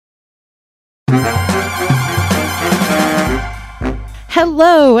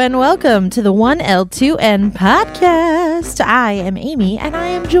Hello and welcome to the 1L2N podcast. I am Amy and I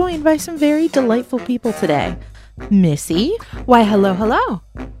am joined by some very delightful people today. Missy. Why, hello.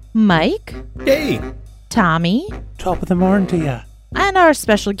 Mike. Hey. Tommy. Top of the morning to ya. And our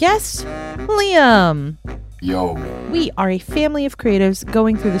special guest, Liam. Yo. We are a family of creatives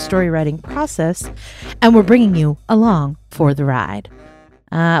going through the story writing process, and we're bringing you along for the ride.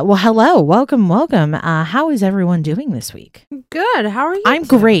 Well, hello. Welcome. How is everyone doing this week? Good. How are you? I'm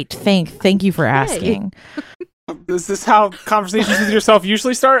great. Thank you for asking. Is this how conversations with yourself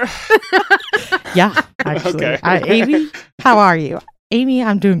usually start? Yeah, actually. Okay. Amy, how are you? Amy,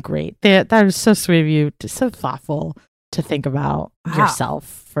 I'm doing great. That is so sweet of you. So thoughtful to think about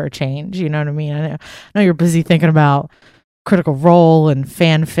yourself for a change. You know what I mean? I know you're busy thinking about Critical Role and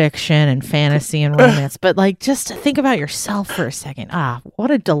fan fiction and fantasy and romance, but like just to think about yourself for a second.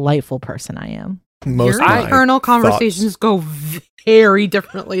 What a delightful person I am. Your internal conversations go very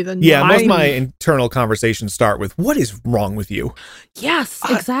differently than mine. Most of my internal conversations start with, what is wrong with you? Yes,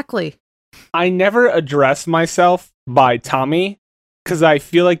 exactly. I never address myself by Tommy because I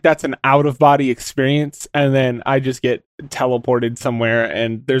feel like that's an out-of-body experience, and then I just get teleported somewhere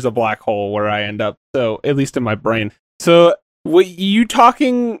and there's a black hole where I end up, so at least in my brain. So you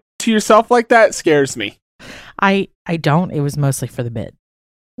talking to yourself like that scares me. I don't. It was mostly for the bit.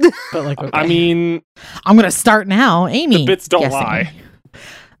 But like, okay. I mean, I'm gonna start now. Amy, the bits don't lie.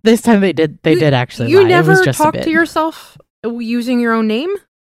 This time they did actually. You lie. never It was just talk to yourself using your own name.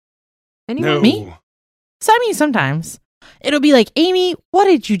 Anyone? No. Me? So I mean, sometimes it'll be like, Amy, what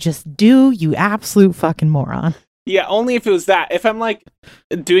did you just do? You absolute fucking moron. Yeah, only if it was that. If I'm like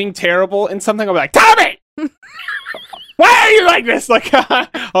doing terrible in something, I'll be like, Tommy, why are you like this? Like,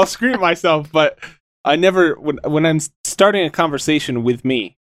 I'll scream at myself, but I never. When I'm starting a conversation with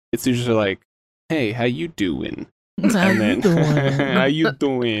me, it's usually like, "Hey, how you doing?" How you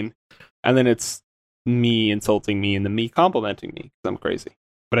doing? And then it's me insulting me and then me complimenting me because I'm crazy.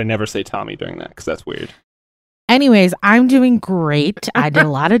 But I never say Tommy during that because that's weird. Anyways, I'm doing great. I did a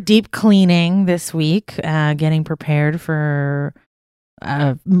lot of deep cleaning this week, getting prepared for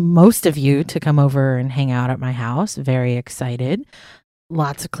most of you to come over and hang out at my house. Very excited.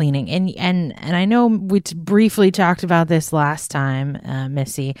 Lots of cleaning. And I know we briefly talked about this last time,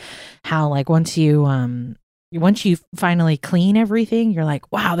 Missy, how like once you finally clean everything, you're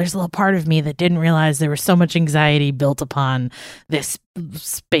like, wow, there's a little part of me that didn't realize there was so much anxiety built upon this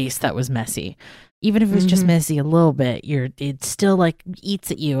space that was messy. Even if it's just messy a little bit, it still like eats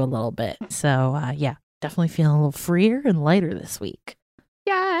at you a little bit. So yeah, definitely feeling a little freer and lighter this week.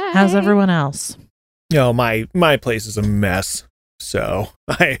 Yay! How's everyone else? My place is a mess, so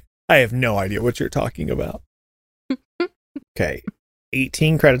I have no idea what you're talking about. Okay,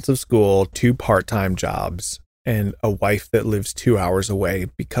 18 credits of school, 2 part-time jobs, and a wife that lives 2 hours away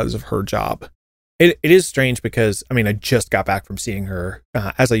because of her job. It is strange because, I mean, I just got back from seeing her,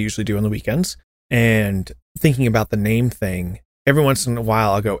 as I usually do on the weekends, and thinking about the name thing. Every once in a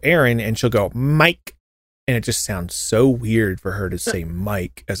while, I'll go Aaron, and she'll go Mike, and it just sounds so weird for her to say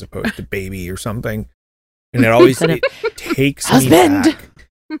Mike as opposed to baby or something. And it always takes Husband. me back.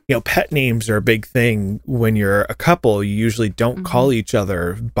 You know, pet names are a big thing. When you're a couple, you usually don't call each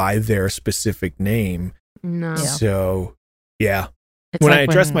other by their specific name. No. So, yeah. It's When like I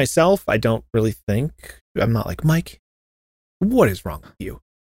address myself, I don't really think. I'm not like, Mike, what is wrong with you?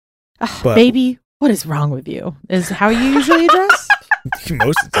 But baby, what is wrong with you? Is how you usually address?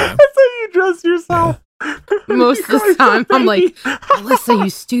 most of the time. That's how you dress yourself. Yeah. Most of the time, I'm like, Alyssa, you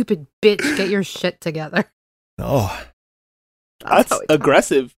stupid bitch, get your shit together. Oh, That's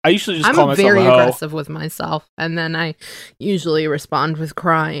aggressive. I usually just call I'm myself very a hoe. aggressive with myself, and then I usually respond with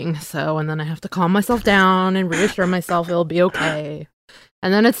crying. And then I have to calm myself down and reassure myself it'll be okay.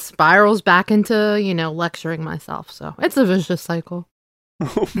 And then it spirals back into, lecturing myself. So it's a vicious cycle.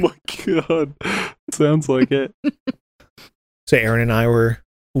 Oh my god. Sounds like it. So Aaron and I were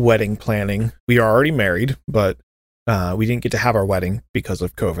wedding planning. We are already married, but we didn't get to have our wedding because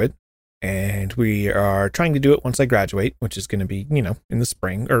of COVID. And we are trying to do it once I graduate, which is going to be, in the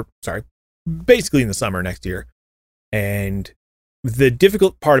spring, basically in the summer next year. And the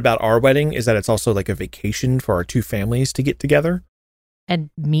difficult part about our wedding is that it's also like a vacation for our 2 families to get together. And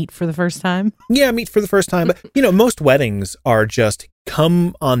meet for the first time? Yeah, meet for the first time. But, most weddings are just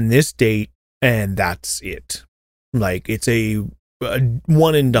come on this date and that's it. Like, it's a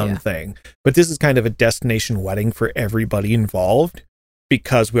one and done thing. But this is kind of a destination wedding for everybody involved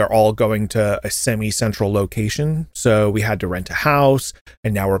because we are all going to a semi-central location. So we had to rent a house,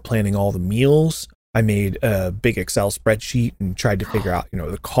 and now we're planning all the meals. I made a big Excel spreadsheet and tried to figure out,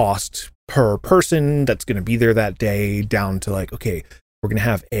 the cost per person that's going to be there that day, down to like, okay, we're going to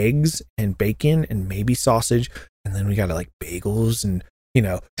have eggs and bacon and maybe sausage. And then we got like bagels and,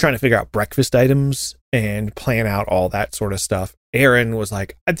 trying to figure out breakfast items and plan out all that sort of stuff. Aaron was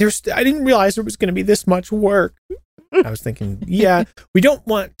like, I didn't realize there was going to be this much work. I was thinking, yeah, we don't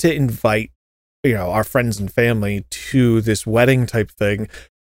want to invite, our friends and family to this wedding type thing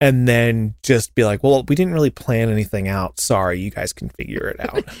and then just be like, well, we didn't really plan anything out. Sorry, you guys can figure it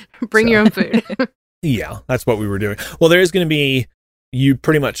out. Bring your own food. Yeah, that's what we were doing. Well, there is going to be, you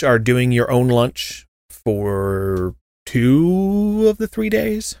pretty much are doing your own lunch for 2 of the 3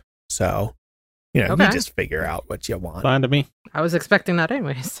 days. So, you just figure out what you want. Fine to me. I was expecting that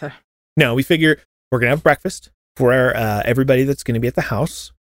anyway. So. No, we figure we're going to have breakfast for everybody that's going to be at the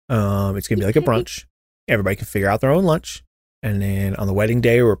house. It's going to be like a brunch. Everybody can figure out their own lunch. And then on the wedding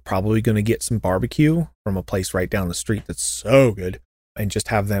day, we're probably going to get some barbecue from a place right down the street that's so good. And just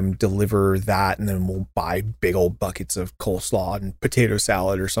have them deliver that. And then we'll buy big old buckets of coleslaw and potato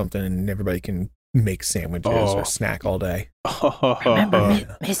salad or something. And everybody can make sandwiches or snack all day.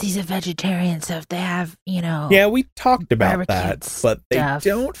 Remember, Missy's a vegetarian, so if they have, Yeah, we talked about that, but they stuff.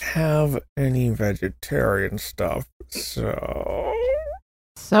 don't have any vegetarian stuff.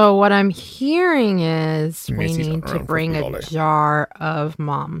 So what I'm hearing is Macy's we on need her to own for bring food all a day. jar of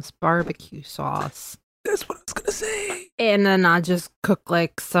Mom's barbecue sauce. That's what I was gonna say. And then I'll just cook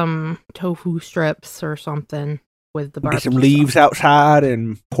like some tofu strips or something with the Get barbecue some leaves sauce. outside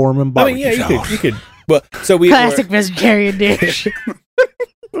and pour them in I barbecue mean, yeah, sauce. you could. Well, so Classic vegetarian dish.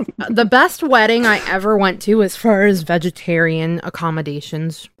 The best wedding I ever went to as far as vegetarian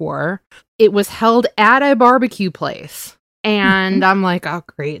accommodations were, it was held at a barbecue place. And I'm like, oh,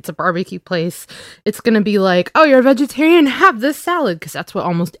 great, it's a barbecue place. It's going to be like, oh, you're a vegetarian, have this salad. Because that's what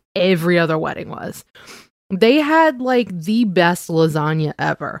almost every other wedding was. They had like the best lasagna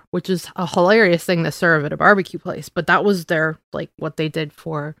ever, which is a hilarious thing to serve at a barbecue place. But that was their, like, what they did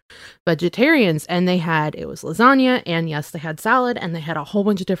for vegetarians. And it was lasagna. And yes, they had salad. And they had a whole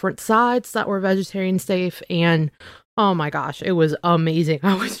bunch of different sides that were vegetarian safe. And oh my gosh, it was amazing.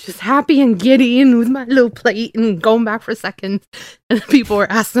 I was just happy and giddy and with my little plate and going back for seconds. And people were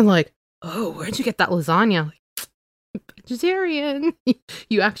asking like, oh, where'd you get that lasagna? Like, vegetarian.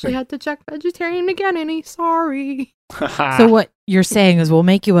 You actually had to check vegetarian again, Annie. Sorry. So what you're saying is we'll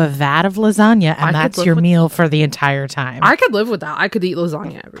make you a vat of lasagna, I and could that's live your with- meal for the entire time. I could live with that. I could eat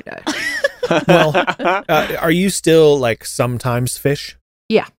lasagna every day. Well, are you still like sometimes fish?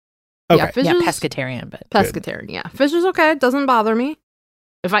 Yeah. Okay. Yeah, fish yeah, is pescatarian, but pescatarian. Yeah, fish is okay. It doesn't bother me.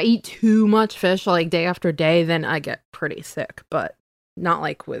 If I eat too much fish like day after day, then I get pretty sick. But not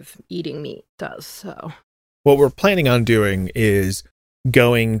like with eating meat does. So What we're planning on doing is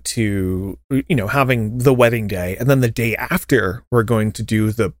going to, having the wedding day. And then the day after, we're going to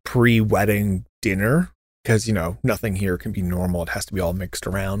do the pre-wedding dinner. Because, nothing here can be normal. It has to be all mixed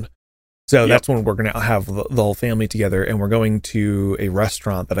around. So that's when we're going to have the whole family together. And we're going to a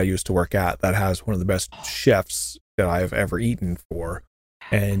restaurant that I used to work at that has one of the best chefs that I have ever eaten for.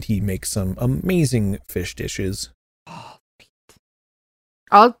 And he makes some amazing fish dishes.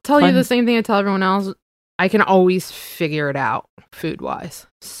 I'll tell you Fun. the same thing I tell everyone else. I can always figure it out food-wise.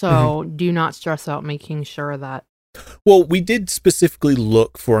 So do not stress out making sure that. Well, we did specifically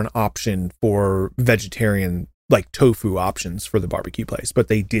look for an option for vegetarian, like tofu options for the barbecue place, but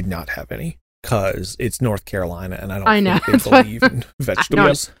they did not have any because it's North Carolina and I know, think that's they why- believe in I don't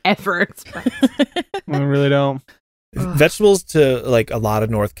vegetables. ever expect. I really don't. Ugh. Vegetables to like a lot of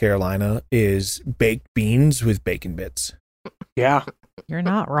North Carolina is baked beans with bacon bits. Yeah. you're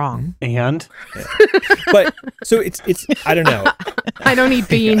not wrong. And But so it's I don't know. I don't eat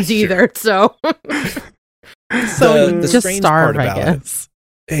beans Yeah, sure. either. So The just strange starve, part I about it guess.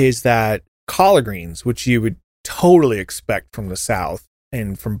 is that collard greens, which you would totally expect from the South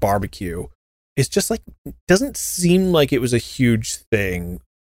and from barbecue, is just like doesn't seem like it was a huge thing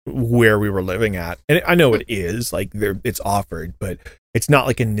where we were living at. And I know it is, like it's offered, but it's not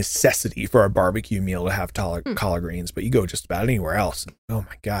like a necessity for a barbecue meal to have collard greens. But you go just about anywhere else, and, oh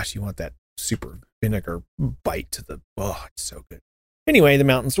my gosh, you want that super vinegar bite to the it's so good. Anyway, the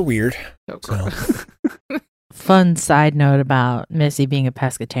mountains are weird. So gross. Fun side note about Missy being a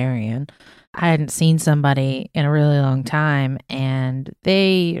pescatarian. I hadn't seen somebody in a really long time, and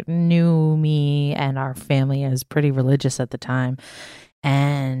they knew me and our family as pretty religious at the time.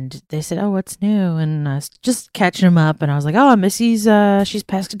 And they said, "Oh, what's new?" And I was just catching them up, and I was like, "Oh, Missy's she's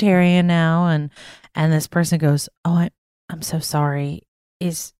pescatarian now." And this person goes, "Oh, I'm so sorry.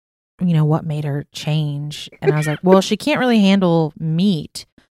 Is what made her change?" And I was like, "Well, she can't really handle meat."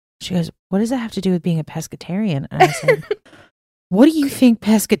 She goes, "What does that have to do with being a pescatarian?" And I said, "What do you think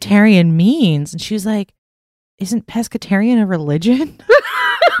pescatarian means?" And she was like, isn't pescatarian a religion?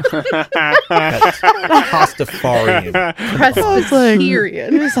 Pastafarian.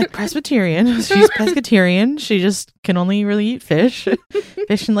 Presbyterian. It's like Presbyterian. She's pescatarian. She just can only really eat fish and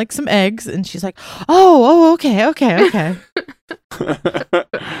like some eggs. And she's like, oh, okay.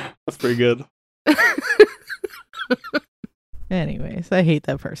 That's pretty good. Anyways, I hate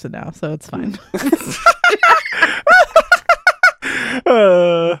that person now, so it's fine.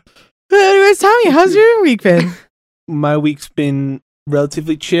 Anyways, Tommy, how's your week been? My week's been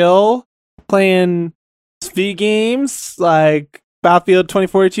relatively chill, playing video games like Battlefield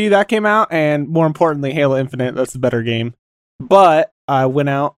 2042 that came out, and more importantly, Halo Infinite. That's a better game. But I went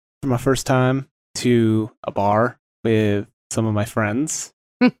out for my first time to a bar with some of my friends.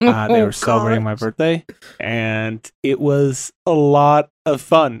 They were celebrating my birthday, and it was a lot of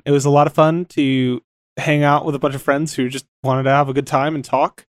fun. It was a lot of fun to hang out with a bunch of friends who just wanted to have a good time and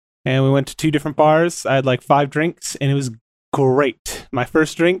talk. And we went to 2 different bars. I had like 5 drinks, and it was great. My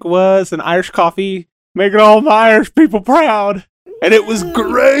first drink was an Irish coffee, making all my Irish people proud. And it was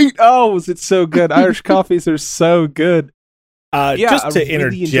great. Oh, was it so good? Irish coffees are so good. Just to really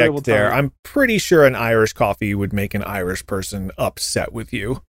interject there, time. I'm pretty sure an Irish coffee would make an Irish person upset with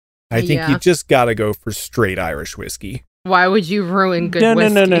you. I think you just gotta go for straight Irish whiskey. Why would you ruin good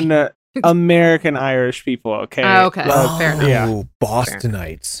whiskey? No. American Irish people, okay? Oh, okay. Fair enough. Yeah.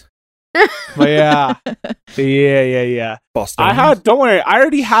 Bostonites. But yeah. Boston. Don't worry, I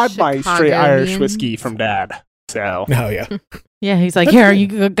already had my straight Irish Chicagoans. whiskey from Dad. So Oh, yeah. Yeah, he's like, here,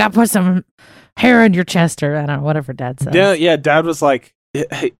 you got to put some hair in your chest, or I don't know, whatever Dad said. yeah, Dad was like,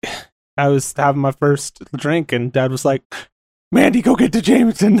 hey, I was having my first drink, and Dad was like, Mandy, go get the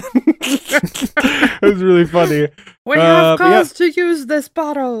Jameson. It was really funny. We have cause to use this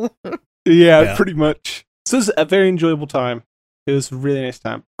bottle. Yeah, pretty much. So it was a very enjoyable time. It was a really nice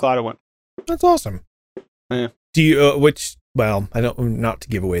time. Glad I went. That's awesome. Yeah. Do you, I don't, not to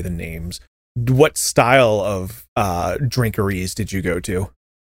give away the names. What style of drinkeries did you go to?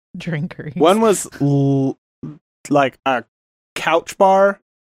 Drinkeries. One was like a couch bar,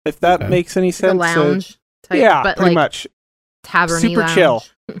 if that makes any sense. A lounge type. Yeah, but pretty like much. Tavern Super lounge. chill.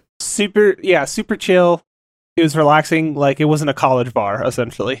 Super chill. It was relaxing. Like, it wasn't a college bar,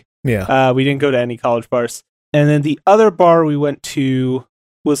 essentially. Yeah. We didn't go to any college bars. And then the other bar we went to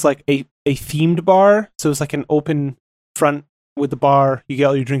was like a themed bar. So it was like an open front with the bar. You get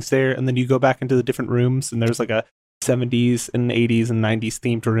all your drinks there, and then you go back into the different rooms, and there's like a 70s and 80s and 90s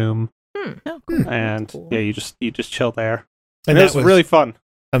themed room. Oh, cool. And Cool. yeah, you just chill there. And it was really fun.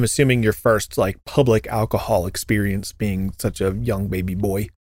 I'm assuming your first like public alcohol experience being such a young baby boy.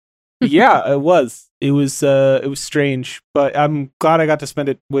 Yeah, it was. It was strange, but I'm glad I got to spend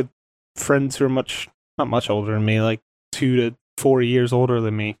it with friends who are not much older than me, like 2 to 4 years older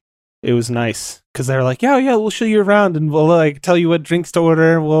than me. It was nice because they were like, yeah, we'll show you around and we'll like tell you what drinks to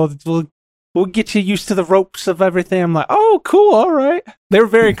order. We'll get you used to the ropes of everything. I'm like, oh, cool, all right. They were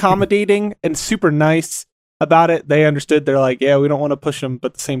very accommodating and super nice about it. They understood. They're like, yeah, we don't want to push them,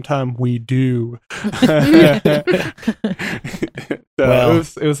 but at the same time, we do. It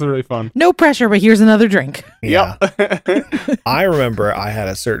was really fun. No pressure, but here's another drink. Yeah. Yep. I remember I had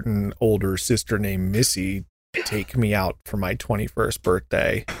a certain older sister named Missy take me out for my 21st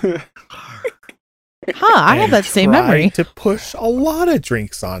birthday. I have that same tried memory. to push a lot of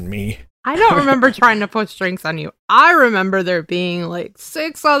drinks on me. I don't remember trying to push drinks on you. I remember there being like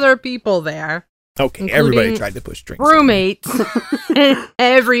 6 other people there. Okay, Including everybody tried to push drinks. Roommates. And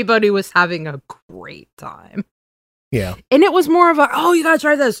everybody was having a great time. Yeah. And it was more of a, oh, you gotta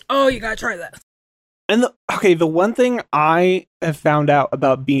try this. Oh, you gotta try this. And the one thing I have found out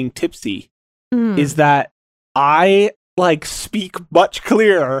about being tipsy is that I like speak much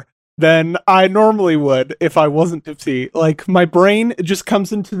clearer than I normally would if I wasn't tipsy. Like, my brain just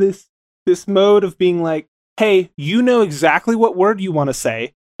comes into this mode of being like, hey, you know exactly what word you want to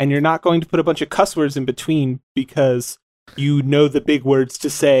say, and you're not going to put a bunch of cuss words in between because you know the big words to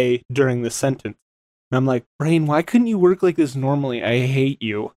say during the sentence. And I'm like, brain, why couldn't you work like this normally? I hate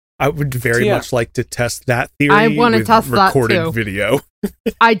you. I would very much like to test that theory. I want to test that recorded too. video.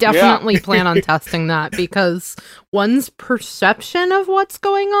 I definitely plan on testing that because one's perception of what's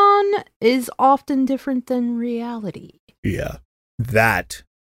going on is often different than reality. Yeah. That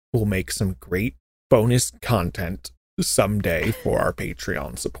will make some great bonus content someday for our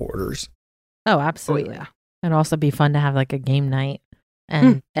Patreon supporters. Oh, Oh, absolutely. yeah. It'd also be fun to have like a game night.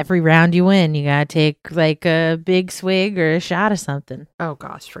 And every round you win, you gotta take like a big swig or a shot of something. Oh,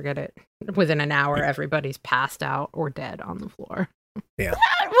 gosh, forget it. Within an hour, everybody's passed out or dead on the floor. Yeah.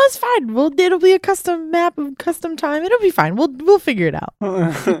 Well, it's fine. It'll be a custom map of custom time. It'll be fine. We'll figure it out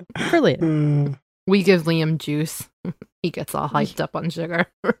for later. We give Liam juice. He gets all hyped up on sugar.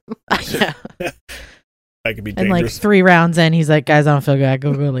 Yeah. That could be And like dangerous. 3 rounds in, he's like, guys, I don't feel good. I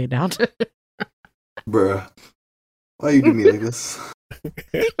go lay down. Bruh. Why you do me like this?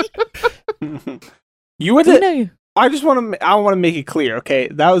 You were You the. know, I want to make it clear, okay?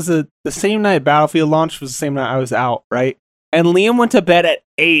 That was the same night Battlefield launched was the same night I was out, right? And Liam went to bed at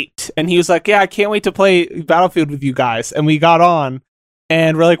 8, and he was like, "Yeah, I can't wait to play Battlefield with you guys." And we got on,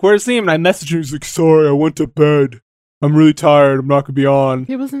 and we're like, "Where's Liam?" And I messaged him. He's like, "Sorry, I went to bed. I'm really tired. I'm not gonna be on."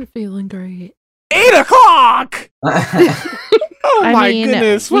 He wasn't feeling great. 8 o'clock. Oh I my mean,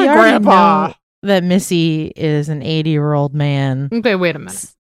 goodness! we What already grandpa? know that Missy is an 80-year-old man. Okay, wait a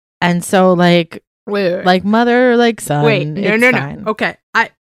minute. And so, like mother, like son. Wait, no, it's no, fine. no. Okay,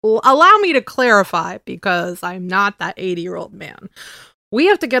 allow me to clarify because I'm not that 80-year-old man. We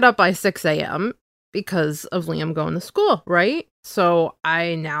have to get up by 6 a.m. because of Liam going to school, right? So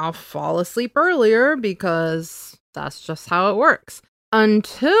I now fall asleep earlier because that's just how it works.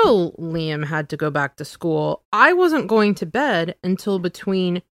 Until Liam had to go back to school, I wasn't going to bed until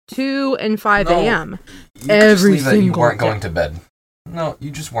between 2 and 5 a.m. You Every just leave that you single weren't day. going to bed. No,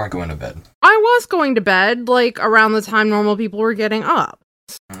 you just weren't going to bed. I was going to bed, like, around the time normal people were getting up.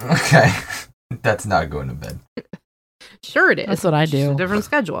 Okay. That's not going to bed. Sure it is. That's what I It's just do. a different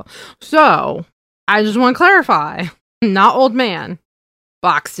schedule. So, I just want to clarify. Not old man.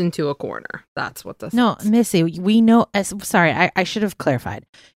 Boxed into a corner. That's what this No, is. Missy, we know. Sorry, I should have clarified.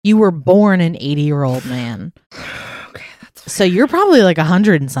 You were born an 80-year-old man. Okay, that's So you're probably like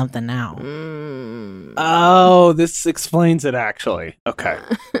 100 and something now. Oh, this explains it actually. Okay.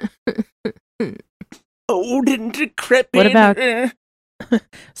 Old and decrepit. What about-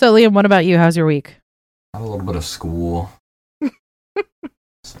 So, Liam, what about you? How's your week? Had a little bit of school.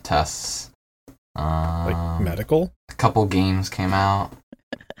 Some tests. Like medical? A couple games came out.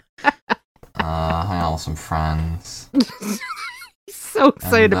 Hung out with some friends. He's so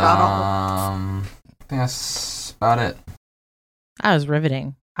excited And, about all. I think that's about it. That was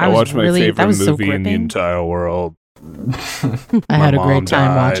riveting. I was watched my really, favorite that was so movie in the gripping. entire world. I My had a mom great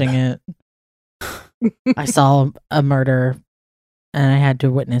time died. watching it. I saw a murder, and I had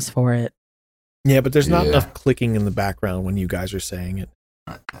to witness for it. Yeah, but there's not Yeah. enough clicking in the background when you guys are saying it.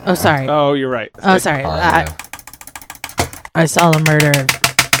 Oh, sorry. Oh, you're right. Oh, sorry. Yeah. I saw the murder.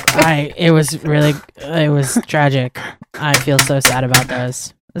 It was tragic. I feel so sad about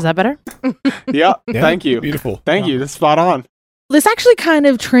those. Is that better? Yeah, Yeah, thank you. Beautiful. Thank you. That's spot on. This actually kind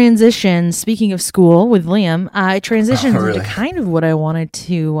of transitions, speaking of school with Liam, it transitions Oh, really? into kind of what I wanted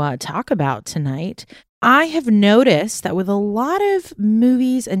to talk about tonight. I have noticed that with a lot of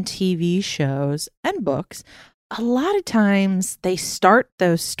movies and TV shows and books, a lot of times they start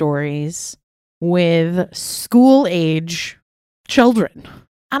those stories with school age children.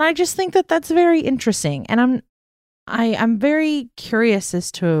 And I just think that that's very interesting. And I'm very curious as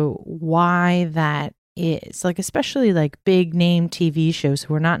to why that is. Like, especially like big name TV shows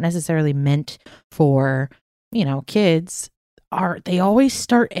who are not necessarily meant for, kids, they always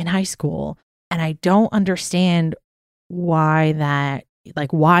start in high school. And I don't understand why that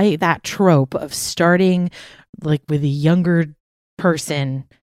trope of starting like with a younger person,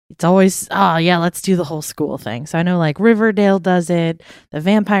 it's always, let's do the whole school thing. So I know like Riverdale does it. The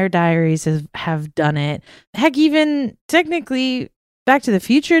Vampire Diaries have done it. Heck, even technically Back to the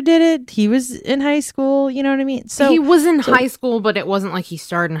Future did it. He was in high school. You know what I mean? So he was in high school, but it wasn't like he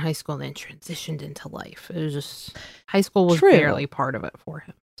started in high school and then transitioned into life. It was just high school was True. barely part of it for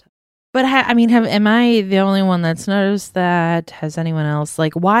him. But am I the only one that's noticed that? Has anyone else?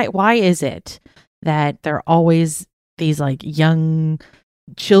 Like, why is it that they're always these like young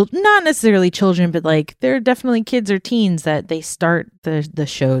children, not necessarily children, but like they're definitely kids or teens that they start the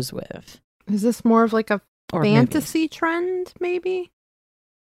shows with? Is this more of like a Or fantasy trend, maybe?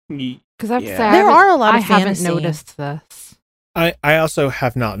 Because I have to Yeah. say, There are a lot of I haven't fantasy. noticed this. I also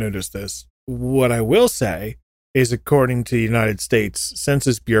have not noticed this. What I will say is, according to the United States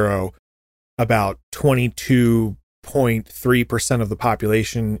Census Bureau, about 22.3% of the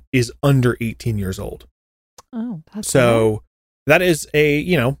population is under 18 years old. Oh, So that is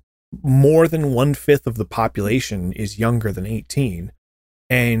more than 1/5 of the population is younger than 18.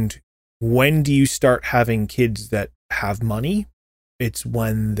 And when do you start having kids that have money? It's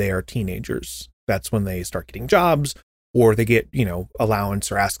when they are teenagers. That's when they start getting jobs, or they get,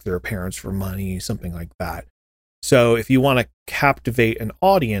 allowance or ask their parents for money, something like that. So if you want to captivate an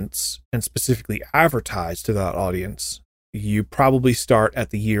audience and specifically advertise to that audience, you probably start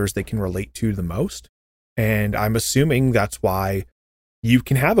at the years they can relate to the most. And I'm assuming that's why you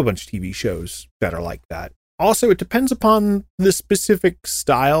can have a bunch of TV shows that are like that. also, it depends upon the specific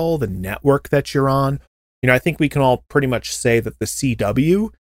style, the network that you're on. I think we can all pretty much say that the CW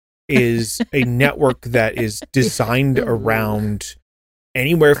is a network that is designed around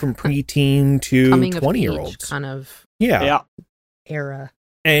anywhere from preteen to Coming of 20-year-olds. age kind of Yeah. era.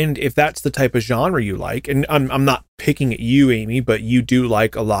 And if that's the type of genre you like, and I'm not picking at you, Amy, but you do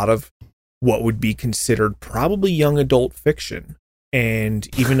like a lot of what would be considered probably young adult fiction. And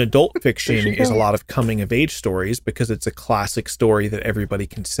even adult fiction is a lot of coming of age stories because it's a classic story that everybody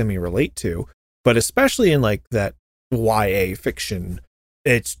can semi-relate to. But especially in like that YA fiction,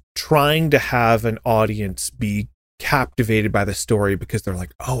 it's trying to have an audience be captivated by the story because they're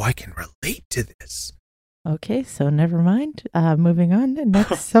like, oh, I can relate to this. Okay, so never mind. Moving on.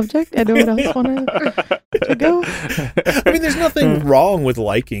 Next subject. Anyone else want to go? I mean, there's nothing wrong with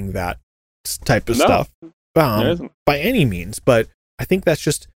liking that type of stuff by any means, but I think that's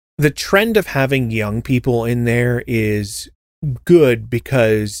just the trend of having young people in there is good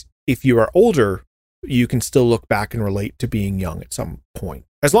because if you are older, you can still look back and relate to being young at some point,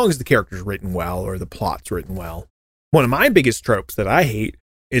 as long as the character's written well or the plot's written well. One of my biggest tropes that I hate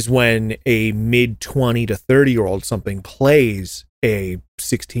is when a mid 20 to 30-year-old something plays a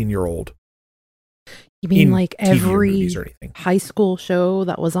 16-year-old. You mean like TV or every movies or anything. high school show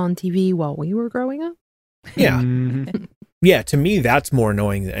that was on TV while we were growing up? Yeah. Mhm. Yeah, to me, that's more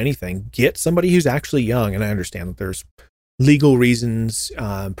annoying than anything. Get somebody who's actually young, and I understand that there's legal reasons,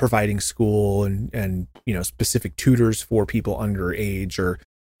 providing school and specific tutors for people underage are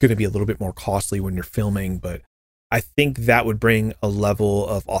going to be a little bit more costly when you're filming, but I think that would bring a level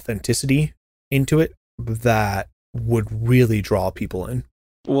of authenticity into it that would really draw people in.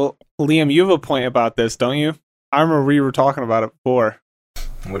 Well, Liam, you have a point about this, don't you? I remember we were talking about it before.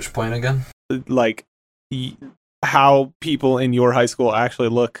 Which point again? Like, how people in your high school actually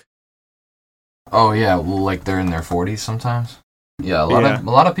look. Oh yeah, like they're in their 40s sometimes. Yeah, a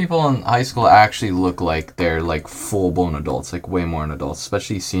lot of people in high school actually look like they're like full-blown adults, like way more than adults,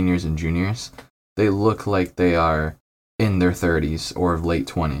 especially seniors and juniors. They look like they are in their 30s or late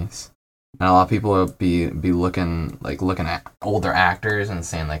 20s. And a lot of people will be looking at older actors and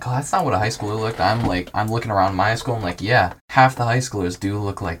saying like, "Oh, that's not what a high schooler looked." I'm looking around my high school. I'm like, yeah, half the high schoolers do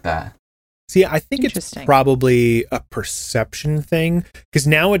look like that. See, I think it's probably a perception thing because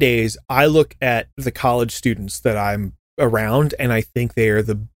nowadays I look at the college students that I'm around and I think they are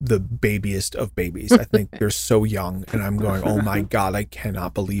the babiest of babies. I think they're so young and I'm going, oh my God, I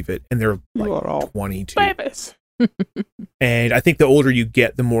cannot believe it. And they're like 22. Babies. And I think the older you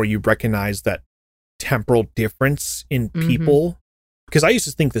get, the more you recognize that temporal difference in people. Because I used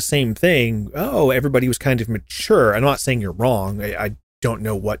to think the same thing. Oh, everybody was kind of mature. I'm not saying you're wrong. I don't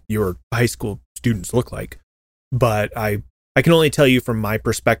know what your high school students look like, but I can only tell you from my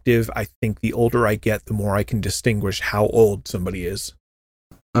perspective. I think the older I get, the more I can distinguish how old somebody is.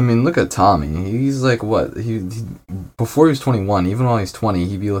 I mean, look at Tommy. He's like what? He before he was 21, even while he's 20,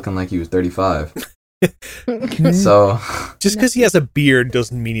 he'd be looking like he was 35. So just because he has a beard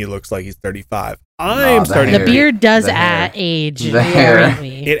doesn't mean he looks like he's 35. I'm starting. The beard does add age.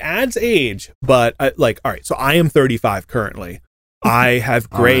 It adds age, but all right. So I am 35 currently. I have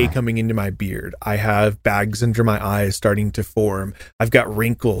gray coming into my beard. I have bags under my eyes starting to form. I've got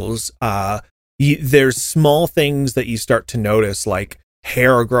wrinkles. There's small things that you start to notice, like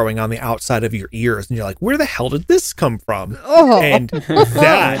hair growing on the outside of your ears, and you're like, where the hell did this come from? And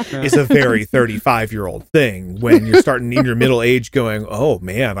that is a very 35-year-old thing when you're starting in your middle age going, oh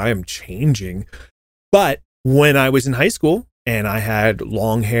man, I am changing. But when I was in high school, and I had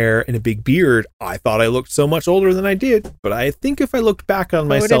long hair and a big beard, I thought I looked so much older than I did. But I think if I looked back on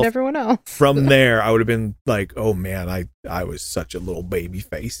myself everyone else. from there, I would have been like, oh man, I was such a little baby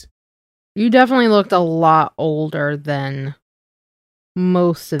face. You definitely looked a lot older than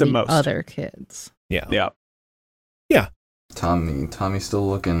most of the other kids. Yeah. Tommy's still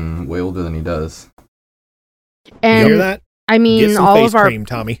looking way older than he does. And you hear that? I mean, Get some all face of our cream,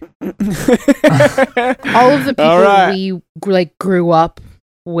 Tommy. all of the people we grew up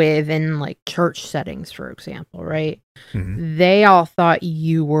with in like church settings, for example, right? Mm-hmm. They all thought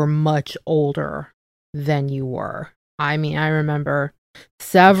you were much older than you were. I mean, I remember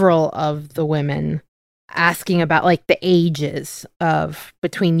several of the women asking about like the ages of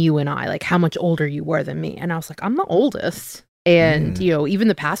between you and I, like how much older you were than me. And I was like, I'm the oldest. And, even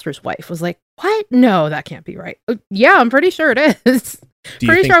the pastor's wife was like, what? No, that can't be right. Yeah, I'm pretty sure it is.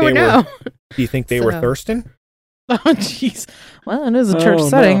 Pretty sure I would know. Do you think they were thirsting? Oh, jeez. Well, it is a church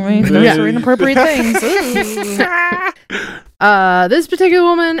setting. I mean, those are inappropriate things. This particular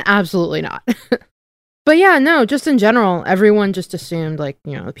woman, absolutely not. But yeah, no, just in general, everyone just assumed, like,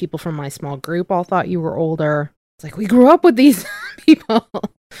 you know, the people from my small group all thought you were older. It's like, we grew up with these people.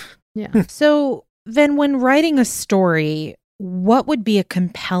 Yeah. So then when writing a story, what would be a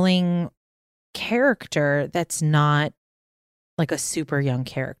compelling character that's not like a super young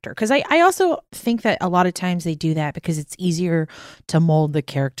character? Because I also think that a lot of times they do that because it's easier to mold the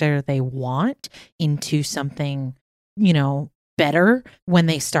character they want into something, you know, better when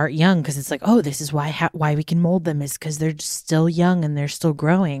they start young, because it's like, oh, this is why we can mold them, is because they're still young and they're still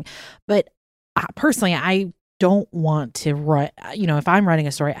growing. But personally, I don't want to write, you know, if I'm writing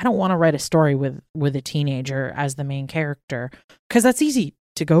a story, I don't want to write a story with a teenager as the main character, because that's easy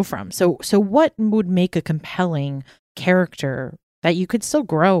to go from. So what would make a compelling character that you could still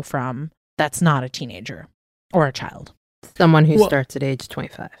grow from that's not a teenager or a child? Someone who starts at age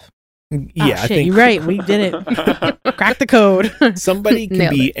 25. Yeah, I think you're right. We did it. Crack the code. somebody can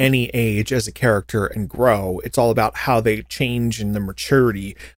be any age as a character and grow. It's all about how they change in the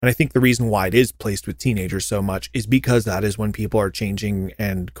maturity. And I think the reason why it is placed with teenagers so much is because that is when people are changing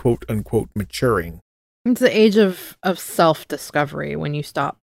and quote unquote maturing. It's the age of self-discovery, when you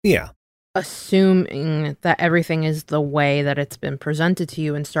stop assuming that everything is the way that it's been presented to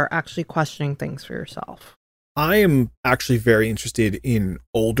you and start actually questioning things for yourself. I am actually very interested in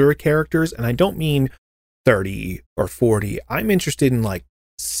older characters, and I don't mean 30 or 40. I'm interested in like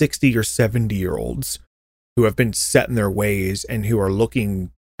 60 or 70-year-olds who have been set in their ways and who are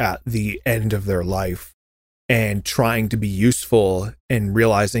looking at the end of their life and trying to be useful and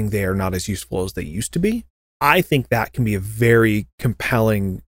realizing they are not as useful as they used to be. I think that can be a very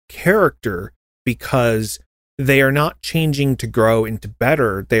compelling character because they are not changing to grow into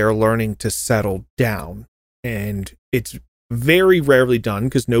better. They are learning to settle down. And it's very rarely done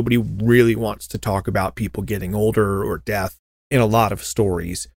because nobody really wants to talk about people getting older or death in a lot of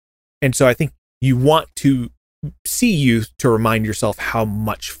stories. And so I think you want to see youth to remind yourself how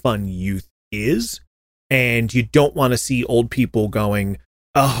much fun youth is. And you don't want to see old people going,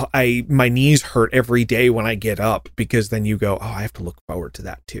 oh, my knees hurt every day when I get up, because then you go, oh, I have to look forward to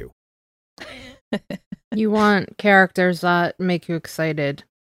that too. You want characters that make you excited,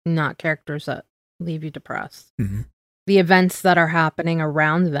 not characters that leave you depressed. Mm-hmm. The events that are happening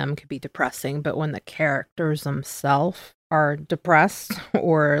around them could be depressing, but when the characters themselves are depressed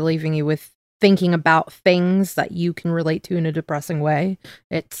or leaving you with thinking about things that you can relate to in a depressing way,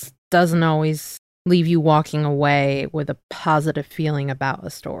 it doesn't always leave you walking away with a positive feeling about a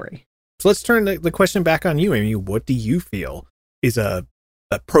story. So let's turn the question back on you, Amy. What do you feel is a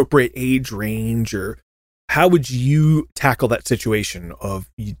appropriate age range, or how would you tackle that situation of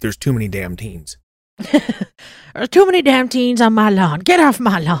there's too many damn teens? There's too many damn teens on my lawn. Get off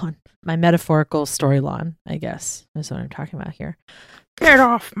my lawn. My metaphorical story lawn, I guess, is what I'm talking about here. Get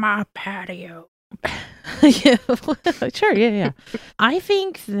off my patio. Yeah, sure, yeah. I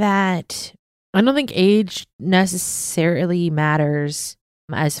think that I don't think age necessarily matters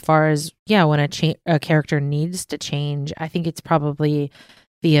as far as, when a character needs to change. I think it's probably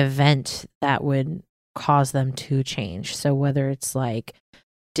the event that would cause them to change. So whether it's like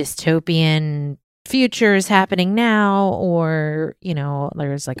dystopian future is happening now, or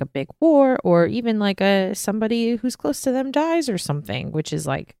there's like a big war, or even like somebody who's close to them dies or something, which is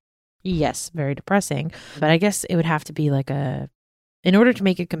like, yes, very depressing. But I guess it would have to be like in order to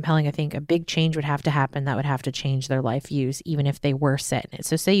make it compelling, I think a big change would have to happen that would have to change their life views, even if they were set in it.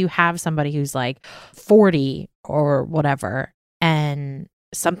 So say you have somebody who's like 40 or whatever, and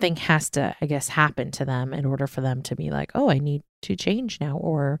something has to, I guess, happen to them in order for them to be like, oh, I need to change now.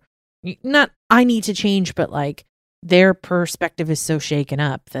 Or not I need to change, but like their perspective is so shaken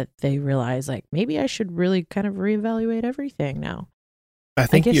up that they realize like, maybe I should really kind of reevaluate everything now. I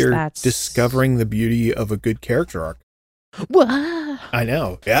think you're discovering the beauty of a good character arc. What? I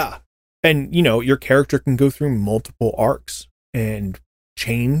know. Yeah. And, your character can go through multiple arcs and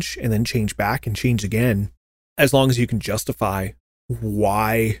change and then change back and change again, as long as you can justify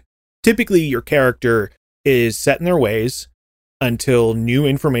why. Typically, your character is set in their ways until new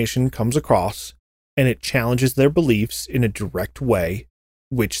information comes across and it challenges their beliefs in a direct way,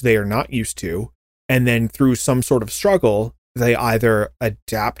 which they are not used to. And then through some sort of struggle, they either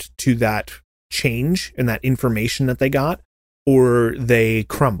adapt to that change and that information that they got, or they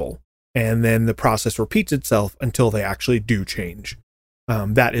crumble. And then the process repeats itself until they actually do change.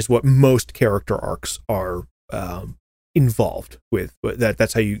 That is what most character arcs are involved with.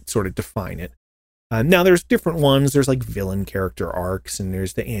 That's how you sort of define it. Now, there's different ones. There's like villain character arcs, and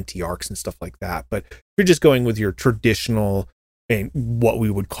there's the anti-arcs and stuff like that. But if you're just going with your traditional and what we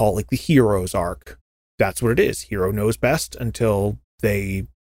would call like the hero's arc, that's what it is. Hero knows best until they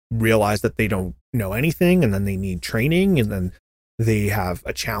realize that they don't know anything, and then they need training, and then they have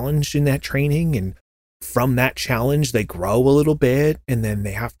a challenge in that training, and from that challenge they grow a little bit, and then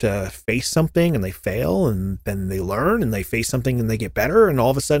they have to face something and they fail, and then they learn and they face something and they get better, and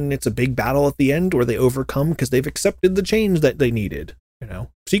all of a sudden it's a big battle at the end where they overcome because they've accepted the change that they needed, so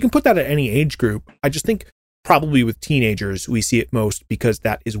you can put that at any age group. I just think probably with teenagers we see it most because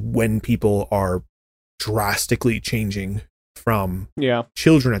that is when people are drastically changing from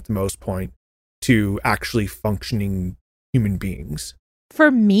children at the most point to actually functioning human beings. For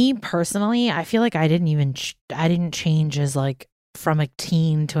me personally, I feel like I didn't change as like from a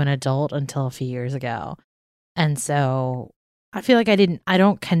teen to an adult until a few years ago. And so I feel like I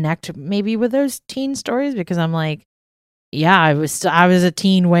don't connect maybe with those teen stories because I'm like, yeah, I was a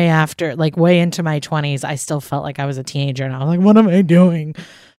teen way after, like way into my 20s. I still felt like I was a teenager and I was like, what am I doing?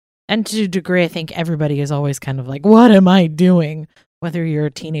 And to a degree, I think everybody is always kind of like, what am I doing? Whether you're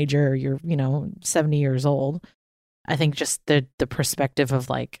a teenager or you're, 70 years old. I think just the perspective of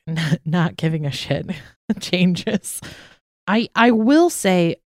like not giving a shit changes. I will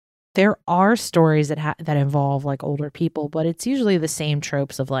say there are stories that involve like older people, but it's usually the same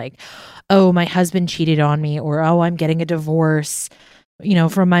tropes of like, oh, my husband cheated on me, or oh, I'm getting a divorce,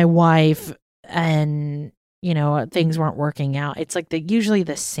 from my wife, and things weren't working out. It's like usually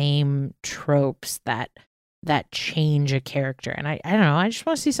the same tropes that change a character, and I don't know. I just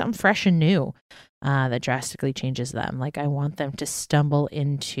want to see something fresh and new. That drastically changes them. Like I want them to stumble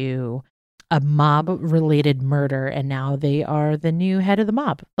into a mob-related murder, and now they are the new head of the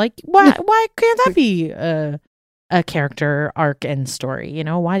mob. Like why can't that be a character arc and story?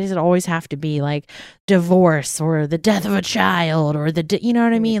 Why does it always have to be like divorce or the death of a child or you know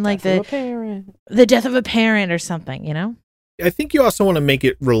what I mean? Like the death of a parent or something. I think you also want to make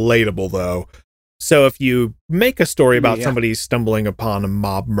it relatable though. So if you make a story about somebody stumbling upon a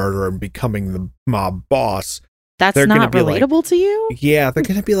mob murder and becoming the mob boss, that's not relatable to you? Yeah, they're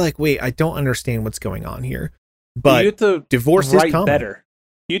going to be like, wait, I don't understand what's going on here. But you have to divorce is common. Better.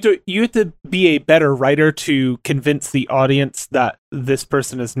 You have to be a better writer to convince the audience that this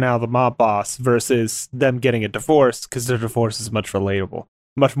person is now the mob boss versus them getting a divorce, because their divorce is much more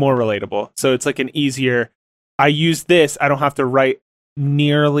relatable. So it's like an easier, I use this, I don't have to write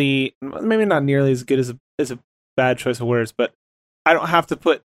maybe not nearly as good as a bad choice of words, but I don't have to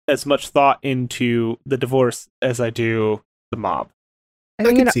put as much thought into the divorce as I do the mob. I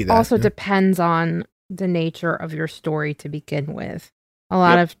think it also depends on the nature of your story to begin with. A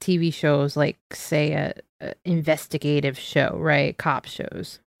lot of TV shows, like say a investigative show, right? Cop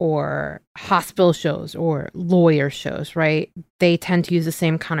shows or hospital shows or lawyer shows, right? They tend to use the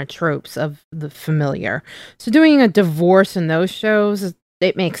same kind of tropes of the familiar. So doing a divorce in those shows,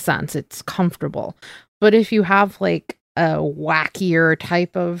 it makes sense. It's comfortable. But if you have like a wackier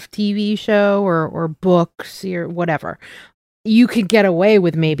type of TV show or books or whatever, you could get away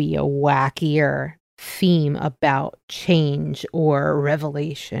with maybe a wackier theme about change or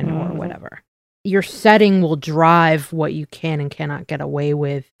revelation or whatever. Your setting will drive what you can and cannot get away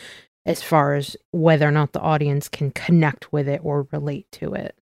with as far as whether or not the audience can connect with it or relate to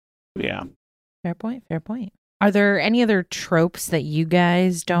it. Yeah. Fair point. Are there any other tropes that you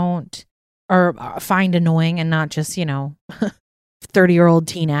guys don't or find annoying, and not just, 30-year-old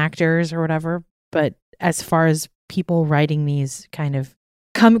teen actors or whatever, but as far as people writing these kind of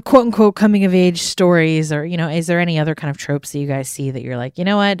quote unquote coming of age stories, or is there any other kind of tropes that you guys see that you're like, you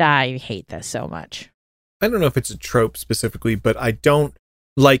know what, I hate this so much? I don't know if it's a trope specifically, but I don't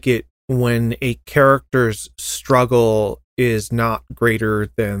like it when a character's struggle is not greater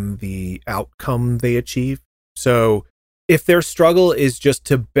than the outcome they achieve. So if their struggle is just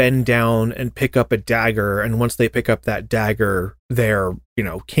to bend down and pick up a dagger, and once they pick up that dagger, they're,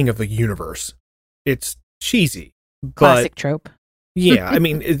 king of the universe, it's cheesy. Classic trope. Yeah, I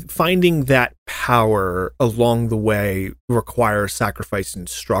mean, finding that power along the way requires sacrifice and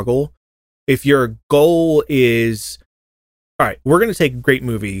struggle. If your goal is, all right, we're going to take a great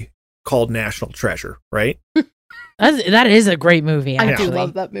movie called National Treasure, right? That is a great movie, actually. I do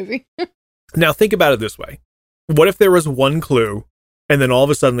love that movie. Now, think about it this way. What if there was one clue, and then all of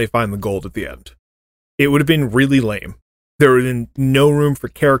a sudden they find the gold at the end? It would have been really lame. There would have been no room for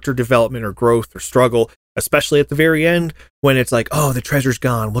character development or growth or struggle, especially at the very end when it's like, oh, the treasure's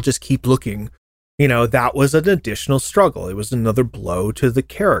gone, we'll just keep looking. That was an additional struggle. It was another blow to the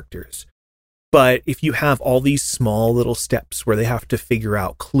characters. But if you have all these small little steps where they have to figure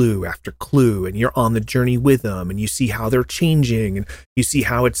out clue after clue, and you're on the journey with them, and you see how they're changing, and you see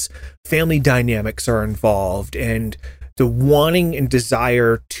how its family dynamics are involved, and the wanting and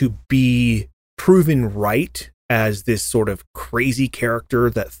desire to be proven right as this sort of crazy character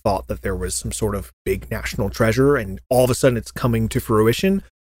that thought that there was some sort of big national treasure, and all of a sudden it's coming to fruition,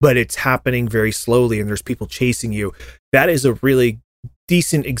 but it's happening very slowly and there's people chasing you. That is a really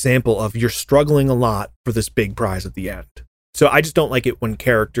decent example of you're struggling a lot for this big prize at the end. So I just don't like it when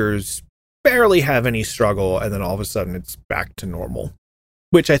characters barely have any struggle and then all of a sudden it's back to normal,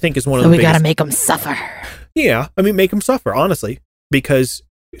 which I think is one of the biggest... we gotta make them suffer. Yeah, I mean, make them suffer, honestly, because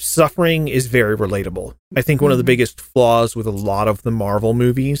suffering is very relatable. I think one of the biggest flaws with a lot of the Marvel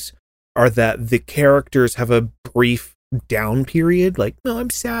movies are that the characters have a brief down period, like, no, I'm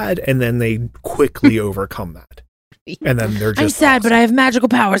sad, and then they quickly overcome that. And then they're just I'm sad, awesome. But I have magical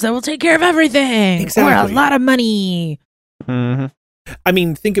powers that will take care of everything. Exactly. Or a lot of money. Mm-hmm. I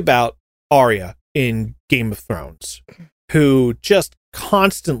mean, think about Arya in Game of Thrones, who just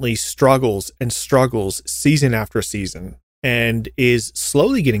constantly struggles and struggles season after season and is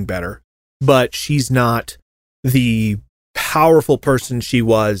slowly getting better, but she's not the powerful person she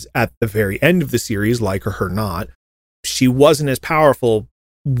was at the very end of the series, like her not. She wasn't as powerful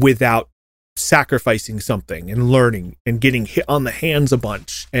without sacrificing something and learning and getting hit on the hands a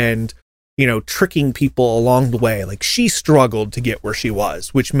bunch and, you know, tricking people along the way. Like, she struggled to get where she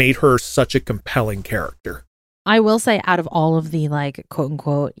was, which made her such a compelling character. I will say, out of all of the, like, quote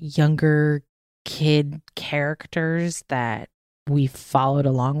unquote younger kid characters that we followed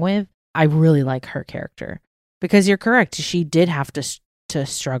along with, I really like her character, because you're correct. She did have to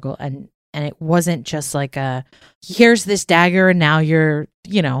struggle, and it wasn't just like a, here's this dagger and now you're,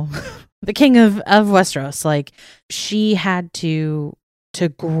 you know, the king of Westeros. Like, she had to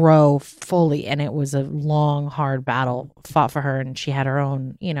grow fully, and it was a long, hard battle fought for her, and she had her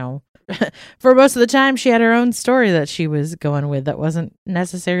own, you know, for most of the time she had her own story that she was going with that wasn't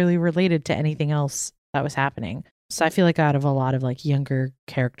necessarily related to anything else that was happening. So I feel like out of a lot of like younger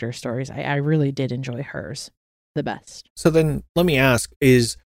character stories, I really did enjoy hers the best. So then let me ask,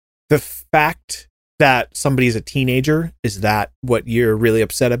 is the fact that somebody's a teenager, is that what you're really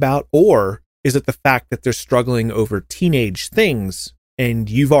upset about? Or is it the fact that they're struggling over teenage things and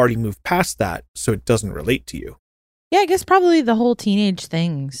you've already moved past that, so it doesn't relate to you? Yeah, I guess probably the whole teenage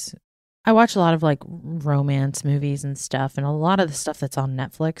things. I watch a lot of like romance movies and stuff, and a lot of the stuff that's on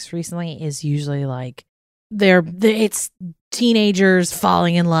Netflix recently is usually like it's teenagers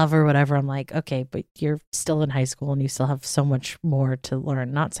falling in love or whatever. I'm like, okay, but you're still in high school and you still have so much more to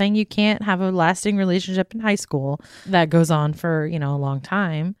learn. Not saying you can't have a lasting relationship in high school that goes on for, you know, a long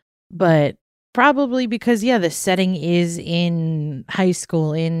time, but probably because, yeah, the setting is in high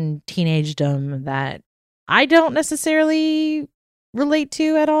school, in teenagedom, that I don't necessarily relate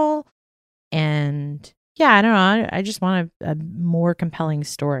to at all. And yeah, I don't know. I just want a more compelling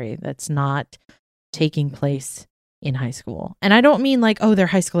story that's not taking place in high school. And I don't mean like, oh, they're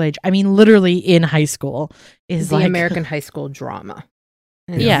high school age. I mean literally in high school is the like American high school drama.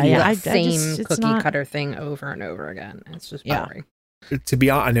 And yeah. Same cookie cutter thing over and over again. It's just boring. To be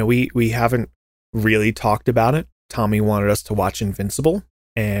honest, I know we haven't really talked about it. Tommy wanted us to watch Invincible,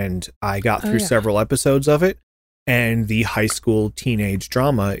 and I got through several episodes of it. And the high school teenage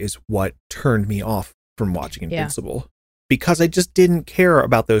drama is what turned me off from watching Invincible, because I just didn't care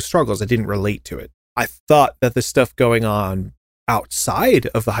about those struggles. I didn't relate to it. I thought that the stuff going on outside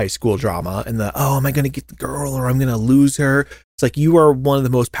of the high school drama and the, oh, am I going to get the girl or I'm going to lose her? It's like, you are one of the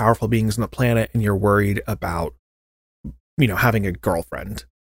most powerful beings on the planet and you're worried about, you know, having a girlfriend,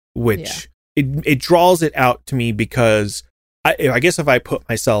 which it draws it out to me, because I guess if I put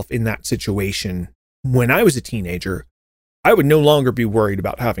myself in that situation when I was a teenager, I would no longer be worried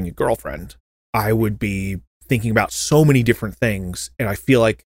about having a girlfriend. I would be thinking about so many different things. And I feel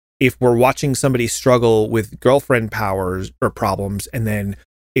like if we're watching somebody struggle with girlfriend powers or problems, and then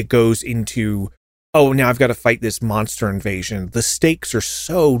it goes into, oh, now I've got to fight this monster invasion, the stakes are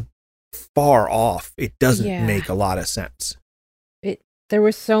so far off. It doesn't make a lot of sense. There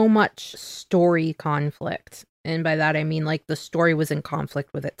was so much story conflict. And by that, I mean, like, the story was in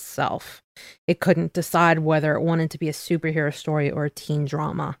conflict with itself. It couldn't decide whether it wanted to be a superhero story or a teen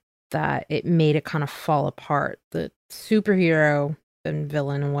drama, that it made it kind of fall apart. The superhero and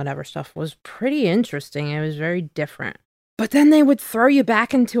villain and whatever stuff was pretty interesting. It was very different. But then they would throw you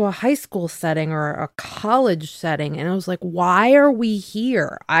back into a high school setting or a college setting. And I was like, why are we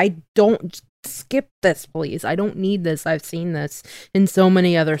here? I don't... Skip this, please. I don't need this. I've seen this in so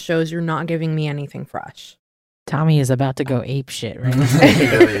many other shows. You're not giving me anything fresh. Tommy is about to go ape shit right now.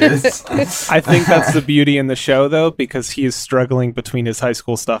 It really is. I think that's the beauty in the show, though, because he is struggling between his high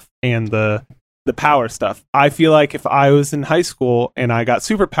school stuff and the power stuff. I feel like if I was in high school and I got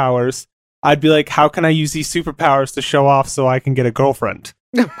superpowers, I'd be like, how can I use these superpowers to show off so I can get a girlfriend?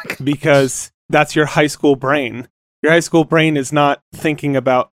 Oh my God. Because that's your high school brain. Your high school brain is not thinking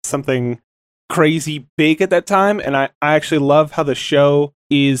about something crazy big at that time. And I actually love how the show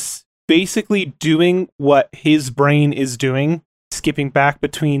is basically doing what his brain is doing, skipping back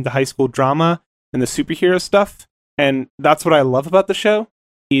between the high school drama and the superhero stuff. And that's what I love about the show,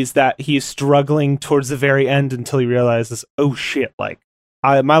 is that he is struggling towards the very end until he realizes, oh shit, like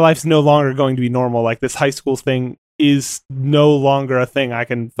my life's no longer going to be normal. Like this high school thing is no longer a thing I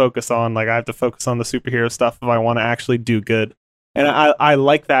can focus on. Like I have to focus on the superhero stuff if I want to actually do good. And I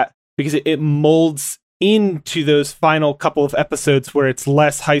like that because it molds into those final couple of episodes where it's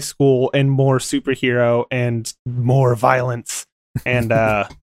less high school and more superhero and more violence. And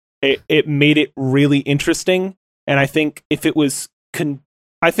it made it really interesting. And I think if it was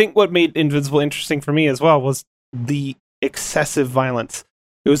I think what made Invincible interesting for me as well was the excessive violence.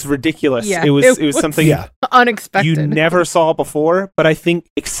 It was ridiculous. Yeah, it was something unexpected. you never saw before, but I think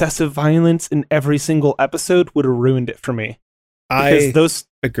excessive violence in every single episode would have ruined it for me. Because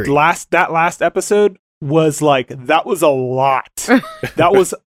I agree. That last episode was like, that was a lot. That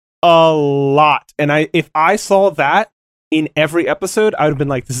was a lot. And if I saw that in every episode, I would have been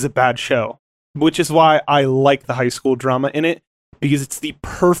like, this is a bad show. Which is why I like the high school drama in it, because it's the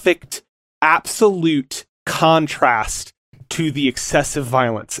perfect, absolute contrast to the excessive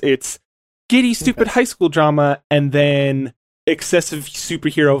violence. It's giddy, stupid high school drama, and then excessive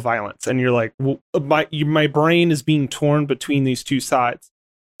superhero violence. And you're like, well, my brain is being torn between these two sides.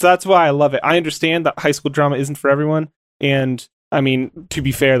 So that's why I love it. I understand that high school drama isn't for everyone. And I mean, to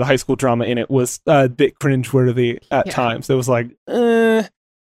be fair, the high school drama in it was a bit cringeworthy at times. It was like,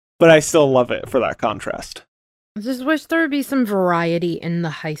 but I still love it for that contrast. I just wish there would be some variety in the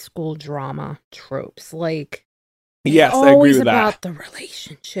high school drama tropes. Like, yes, I agree always with that. about the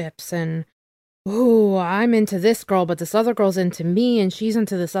relationships and, oh, I'm into this girl, but this other girl's into me, and she's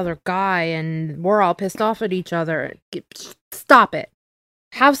into this other guy, and we're all pissed off at each other. Stop it.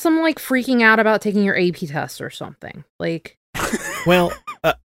 Have some, like, freaking out about taking your AP test or something. Like, Well,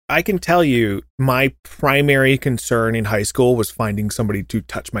 I can tell you my primary concern in high school was finding somebody to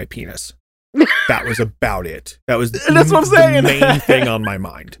touch my penis. That was about it. That was That's what I'm saying. The main thing on my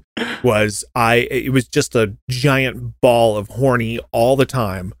mind was it was just a giant ball of horny all the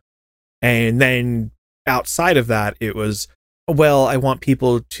time. And then outside of that, it was, well, I want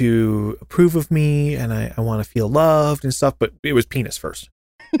people to approve of me and I want to feel loved and stuff, but it was penis first.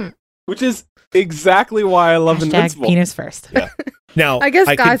 Which is exactly why I love Hashtag Invincible. penis first. Yeah. Now, I guess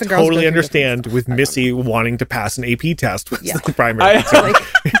I guys can and girls go totally through understand different with stuff. I Missy wanting to pass an AP test was Yeah. the primary concern.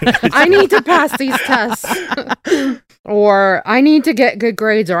 I need to pass these tests, or I need to get good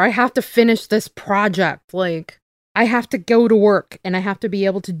grades, or I have to finish this project. Like, I have to go to work, and I have to be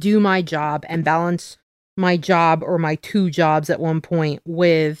able to do my job and balance my job or my 2 jobs at one point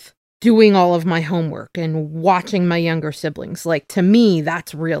with doing all of my homework and watching my younger siblings. Like, to me,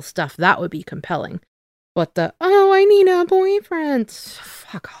 that's real stuff. That would be compelling. But I need a boyfriend.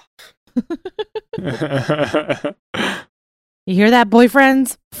 Fuck off. You hear that,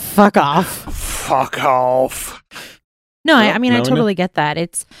 boyfriends? Fuck off. Fuck off. No, I Well, mean, I Melanie? totally get that.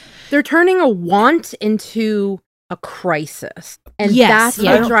 It's They're turning a want into a crisis. And Yes, that's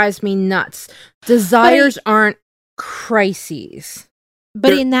yeah. what drives me nuts. Desires aren't crises.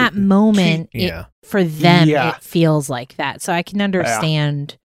 but They're- in that moment, Yeah. for them, Yeah. it feels like that. So I can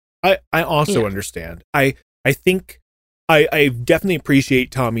understand. I also Yeah. understand. I think I definitely appreciate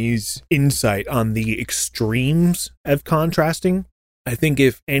Tommy's insight on the extremes of contrasting. I think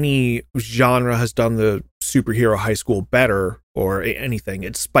if any genre has done the superhero high school better or anything,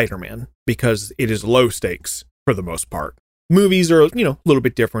 it's Spider-Man, because it is low stakes for the most part. Movies are, a little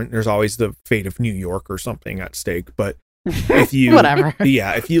bit different. There's always the fate of New York or something at stake, but if you Whatever.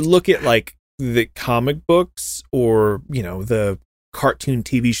 yeah, if you look at like the comic books or, the cartoon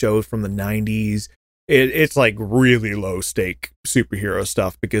TV shows from the 90s, it's like really low stake superhero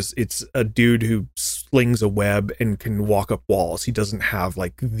stuff because it's a dude who slings a web and can walk up walls. He doesn't have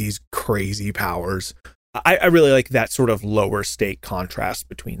like these crazy powers. I really like that sort of lower stake contrast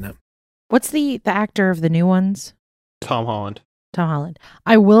between them. What's the actor of the new ones? Tom Holland. Tom Holland.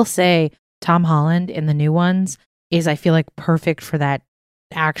 I will say Tom Holland in the new ones is, I feel like, perfect for that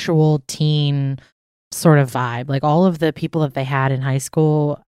actual teen sort of vibe. Like all of the people that they had in high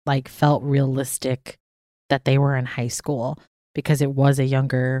school, like, felt realistic that they were in high school because it was a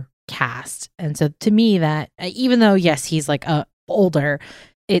younger cast. And so to me, that even though, yes, he's like older,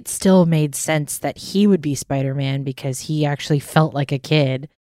 it still made sense that he would be Spider-Man because he actually felt like a kid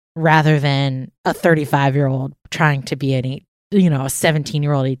rather than a 35-year-old trying to be a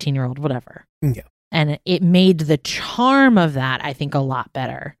 17-year-old, 18-year-old, whatever. Yeah. And it made the charm of that, I think, a lot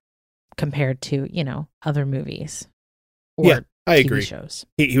better. compared to, other movies or Yeah, I TV agree. shows.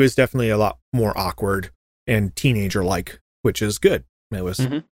 He was definitely a lot more awkward and teenager-like, which is good. It was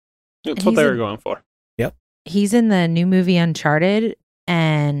Mhm. That's And what he's they a- were going for. He's in the new movie Uncharted,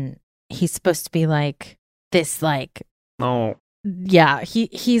 and he's supposed to be like this, like, Oh, yeah,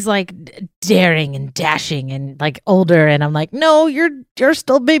 he's like daring and dashing and like older, and I'm like, no, you're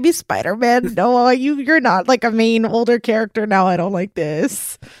still baby Spider-Man. No, you're not like a main older character now. I don't like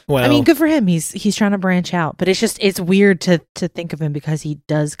this. well. I mean, good for him. He's trying to branch out, but it's weird to think of him because he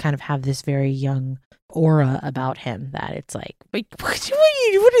does kind of have this very young aura about him that it's like,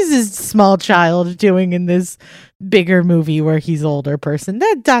 what is this small child doing in this bigger movie where he's older person?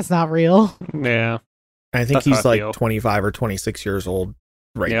 That's not real. yeah. I think That's how he's I like feel. 25 or 26 years old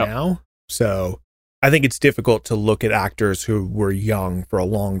right Yep. now. So I think it's difficult to look at actors who were young for a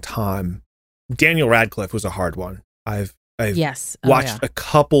long time. Daniel Radcliffe was a hard one. I've Yes. watched a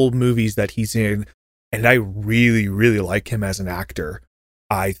couple movies that he's in, and I really, really like him as an actor.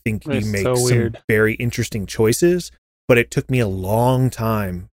 I think he It's makes so some weird. very interesting choices, but it took me a long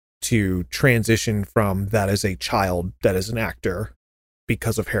time to transition from that as a child, that as an actor,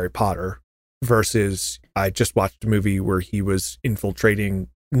 because of Harry Potter, versus I just watched a movie where he was infiltrating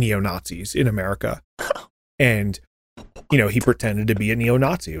neo-Nazis in America. And, he pretended to be a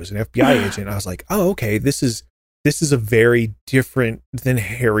neo-Nazi. It was an FBI agent. I was like, oh, okay, this is a very different than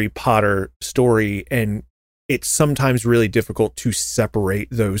Harry Potter story. And it's sometimes really difficult to separate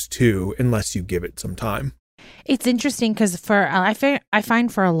those two unless you give it some time. It's interesting because I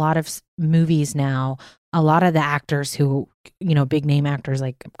find for a lot of movies now, a lot of the actors who, big name actors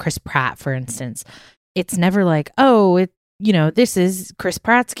like Chris Pratt, for instance, it's never like, oh, this is Chris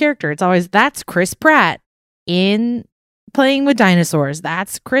Pratt's character. It's always, that's Chris Pratt in Playing with Dinosaurs.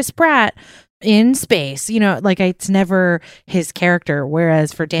 That's Chris Pratt in space. Like it's never his character.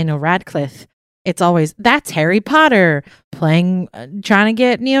 Whereas for Daniel Radcliffe, it's always, that's Harry Potter trying to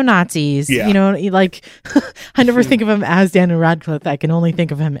get neo-Nazis. Yeah. Like I never think of him as Daniel Radcliffe. I can only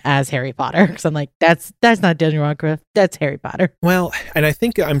think of him as Harry Potter because I'm like, that's not Daniel Radcliffe. That's Harry Potter. Well, and I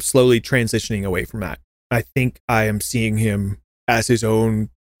think I'm slowly transitioning away from that. I think I am seeing him as his own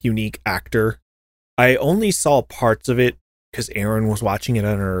unique actor. I only saw parts of it because Erin was watching it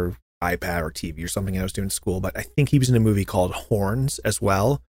on her iPad or TV or something I was doing at school, but I think he was in a movie called Horns as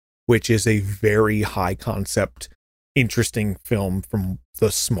well, which is a very high concept, interesting film from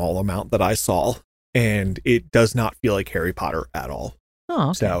the small amount that I saw. And it does not feel like Harry Potter at all.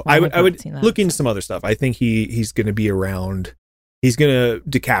 Oh, okay. So Well, I would seen that. look into some other stuff. I think he's going to be around. He's going to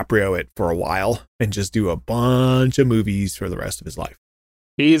DiCaprio it for a while and just do a bunch of movies for the rest of his life.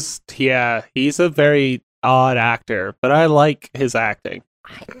 He's a very odd actor, but I like his acting.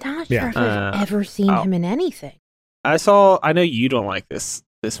 I'm not Yeah. sure if I've ever seen him in anything. I know you don't like this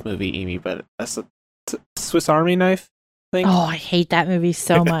movie, Amy, but that's a Swiss Army Knife thing. Oh, I hate that movie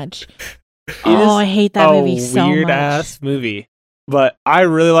so much. It Oh, is I hate that movie so weird much. ass movie. But I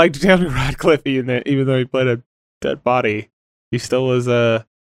really liked Daniel Radcliffe even though he played a dead body. He still was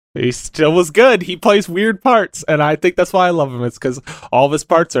good. He plays weird parts, and I think that's why I love him. It's because all of his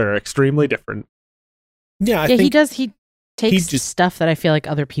parts are extremely different. Yeah, I He think does. He takes just- stuff that I feel like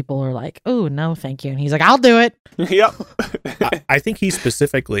other people are like, oh, no, thank you. And he's like, I'll do it. Yep. I think he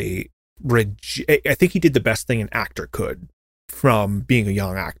specifically, I think he did the best thing an actor could from being a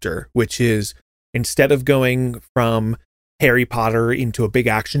young actor, which is instead of going from Harry Potter into a big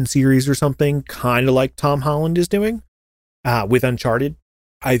action series or something, kind of like Tom Holland is doing with Uncharted,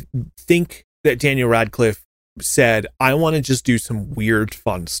 I think that Daniel Radcliffe said, I want to just do some weird,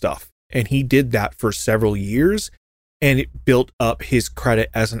 fun stuff. And he did that for several years, and it built up his credit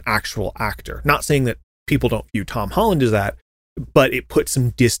as an actual actor. Not saying that people don't view Tom Holland as that, but it put some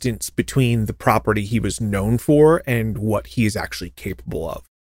distance between the property he was known for and what he is actually capable of.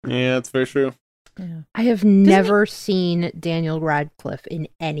 Yeah, that's very true. Yeah. I have never seen Daniel Radcliffe in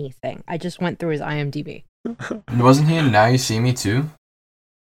anything. I just went through his IMDb. Wasn't he in Now You See Me too?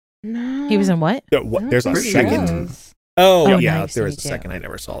 No. He was in what? There's a Pretty second. was. Oh, Oh, yeah, nice, there me is a too. second. I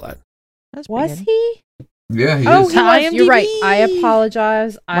never saw that. That's pretty Was good. he? Yeah, he Oh, is. he was. You're right. I IMDb.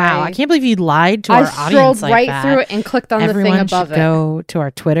 apologize. Wow, I can't believe you lied to I our strolled audience like right that. through it and clicked on Everyone the thing above should it. go to our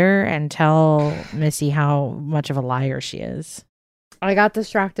Twitter and tell Missy how much of a liar she is. I got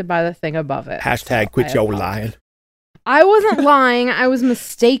distracted by the thing above it. Hashtag So quit I your apologize. lying. I wasn't lying. I was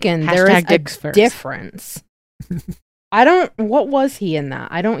mistaken. There is Hashtag dicks a first. difference. What was he in that?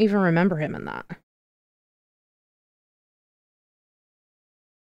 I don't even remember him in that.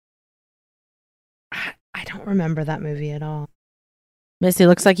 I don't remember that movie at all. Missy,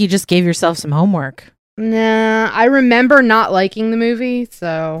 looks like you just gave yourself some homework. Nah, I remember not liking the movie,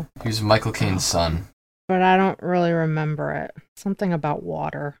 so. He was Michael Caine's son. But I don't really remember it. Something about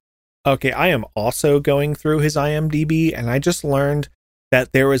water. Okay, I am also going through his IMDb, and I just learned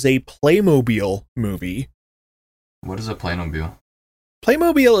that there was a Playmobil movie. What is a Playmobil?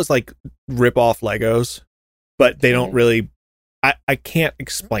 Playmobil is like rip-off Legos, but they don't really... I can't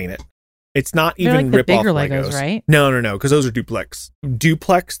explain it. It's not They're even like the rip-off bigger Legos. Legos, right? No, because those are duplex.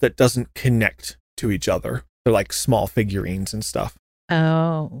 Duplex that doesn't connect to each other. They're like small figurines and stuff.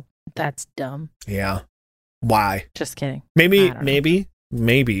 Oh, that's dumb. Yeah. Why? Just kidding. Maybe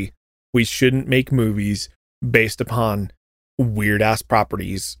we shouldn't make movies based upon weird ass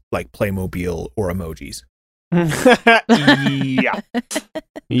properties like Playmobil or emojis. Yeah.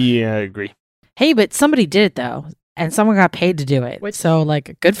 Yeah, I agree. Hey, but somebody did it though, and someone got paid to do it. Which- So,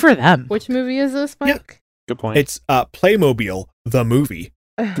 like, good for them. Which movie is this, Mike? Good point. It's Playmobil the movie.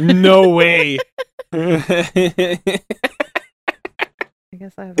 No way. I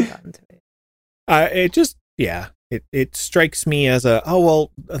guess I haven't gotten to it. It just it strikes me as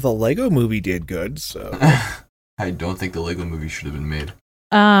the Lego movie did good, so I don't think the Lego movie should have been made.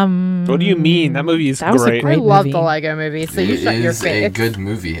 What do you mean? That movie is That was a great. I great love movie. the Lego movie, so you shut your It is a face. good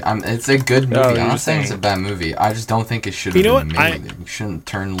movie. It's a good movie. Oh, I'm you're not saying it's a saying- bad movie. I just don't think it should You have know been what? made. You shouldn't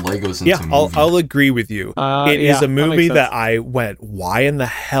turn Legos into movies. I'll agree with you. It is Yeah, a that movie makes that sense. I went, why in the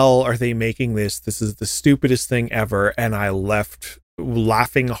hell are they making this? This is the stupidest thing ever, and I left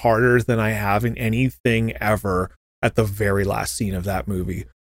laughing harder than I have in anything ever at the very last scene of that movie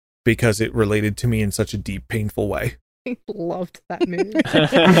because it related to me in such a deep, painful way. I loved that movie.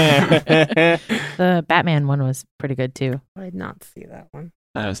 The Batman one was pretty good too. I did not see that one.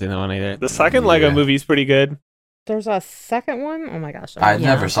 I haven't seen that one either. The second Lego Yeah. movie is pretty good. There's a second one? Oh my gosh. I Yeah.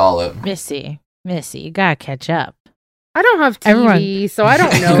 never saw it. Missy, you gotta catch up. I don't have TV, Everyone- so I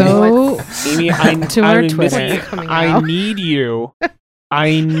don't know what's... Go Amy, To our Twitter. Missy, What's coming I out. need you.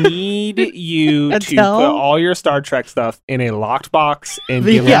 I need you to Adele? put all your Star Trek stuff in a locked box and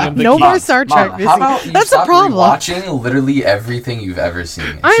Yeah, give him the no key. more Star Trek. Mom, how about you That's a stop problem. watching literally everything you've ever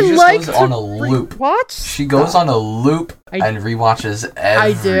seen? I She just like goes to on a loop. watch. She goes on a loop I- and rewatches I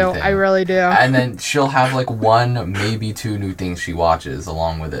everything. do. I really do. And then she'll have like one, maybe two new things she watches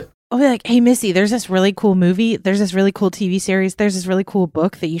along with it. I'll be like, hey, Missy, there's this really cool movie. There's this really cool TV series. There's this really cool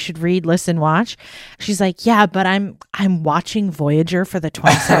book that you should read, listen, watch. She's like, yeah, but I'm watching Voyager for the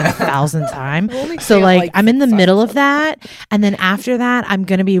 27,000th time. I've only So seen, like I'm in the 6 middle of episodes. that. And then after that, I'm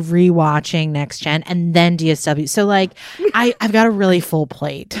going to be rewatching Next Gen and then DSW. So like I've got a really full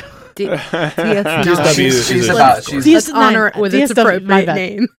plate. DS9. DSW is She's a- about. She's, DS9 Let's honor it with its DSW, my appropriate bad.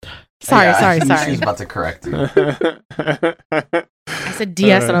 name. Sorry. yeah, She's about to correct you. I said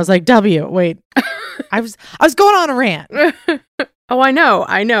DS and I was like, W. Wait. I was going on a rant. Oh, I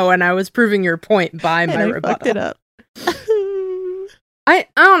know, and I was proving your point by And my I rebuttal. fucked it up. I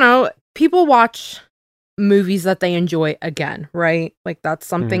don't know. People watch movies that they enjoy again, right? Like that's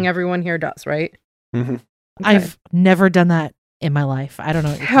something everyone here does, right? Mhm. Okay. I've never done that in my life. I don't know.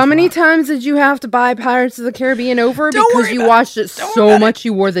 What you're How talking many about. times did you have to buy Pirates of the Caribbean over Don't because worry you about watched it Don't worry so about much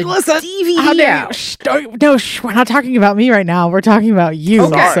you wore the Listen, DVD How dare you? out? No, we're not talking about me right now. We're talking about you.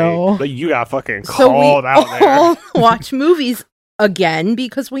 Sorry, So but you got fucking So we called out all there. watch movies again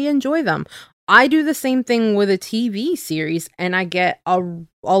because we enjoy them. I do the same thing with a TV series, and I get a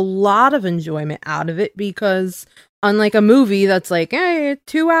lot of enjoyment out of it because, unlike a movie that's like, hey,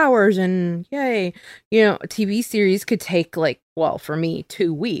 2 hours and yay, a TV series could take for me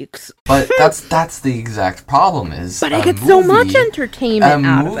 2 weeks. But that's the exact problem. But I get so much entertainment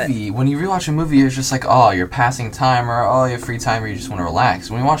out of it. When you rewatch a movie, it's just like, oh, you're passing time, or oh, you have free time, or you just want to relax.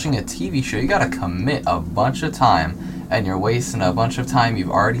 When you're watching a TV show, you gotta commit a bunch of time, and you're wasting a bunch of time. You've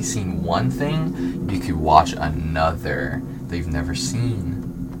already seen one thing, you could watch another that you've never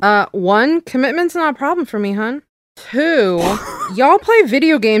seen. 1, commitment's not a problem for me, hun. 2, y'all play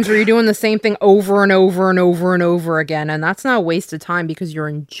video games where you're doing the same thing over and over and over and over again, and that's not a waste of time because you're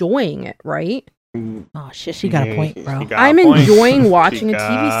enjoying it, right? oh shit, she got a point, bro. I'm enjoying watching She a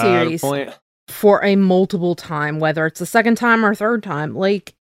TV got a series point. for a multiple time, whether it's the second time or third time,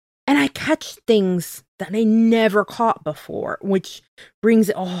 and I catch things that I never caught before, which brings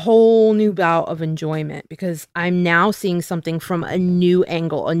a whole new bout of enjoyment because I'm now seeing something from a new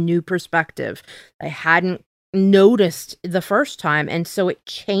angle, a new perspective I hadn't noticed the first time, and so it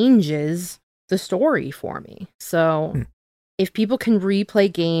changes the story for me. So if people can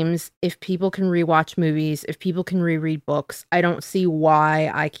replay games, if people can rewatch movies, if people can reread books, I don't see why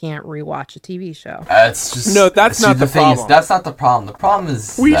I can't rewatch a TV show. It's just No, that's not the problem. That's not the problem. The problem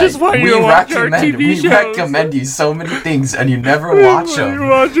is We just want you to watch our TV we shows. recommend you so many things and you never watch them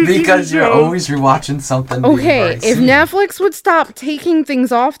because you're always rewatching something. Okay, if Netflix would stop taking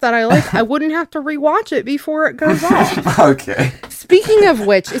things off that I like, I wouldn't have to rewatch it before it goes off. Okay. Speaking of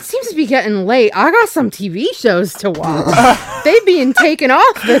which, it seems to be getting late. I got some TV shows to watch. They being taken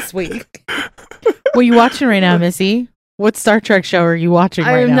off this week. What are you watching right now, Missy? What Star Trek show are you watching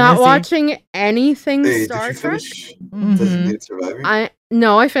right now, I'm not Missy? watching anything Hey, Star did you Trek. finish Mhm. Designated Survivor?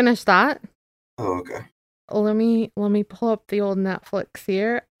 I finished that. Oh, okay. Let me pull up the old Netflix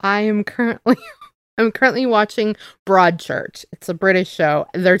here. I'm currently watching Broadchurch. It's a British show.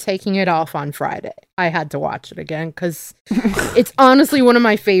 They're taking it off on Friday. I had to watch it again because it's honestly one of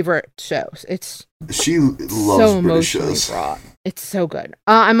my favorite shows. It's She loves so British emotionally shows. fraught. It's so good.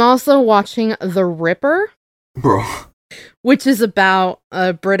 I'm also watching The Ripper, Bro. which is about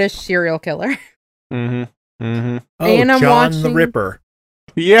a British serial killer. Mm-hmm. Mm-hmm. Oh, And I'm John the watching- Ripper.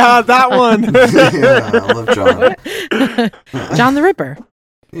 Yeah, that one. Yeah, I love John. John the Ripper.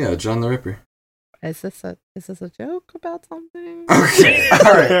 Yeah, John the Ripper. Is this a joke about something? Okay.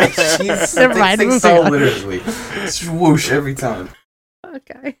 All right. She's Never mind, things moving so on. literally. Swoosh every time.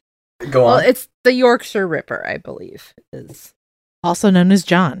 Okay. Go Well, on. it's the Yorkshire Ripper, I believe, is. Also known as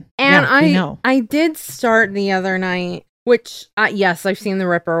John. And Yeah, we know. I did start the other night, which yes, I've seen the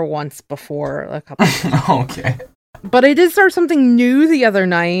Ripper once before, a couple. Okay. But I did start something new the other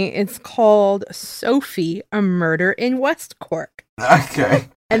night. It's called Sophie: A Murder in West Cork. Okay.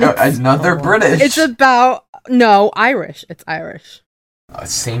 And it's, Another British. it's about Irish. It's Irish.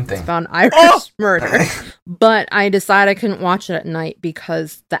 Same thing. It's about an Irish murder. But I decided I couldn't watch it at night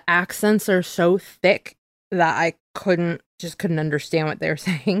because the accents are so thick that I couldn't understand what they were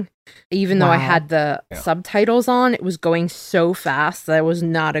saying. Even though I Wow. had the subtitles on, it was going so fast that it was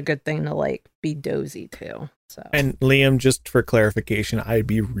not a good thing to be dozy to. So And Liam, just for clarification, I'd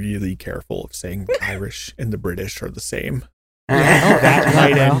be really careful of saying Irish and the British are the same. That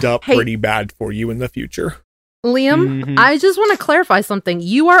might end up Hey. pretty bad for you in the future. Liam, Mhm. I just want to clarify something.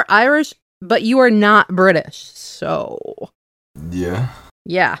 You are Irish, but you are not British. So Yeah.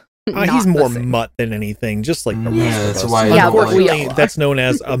 yeah. not He's the more same. mutt than anything, just like the Yeah, rest of that's us. why- Yeah, but we Unfortunately, all are. that's known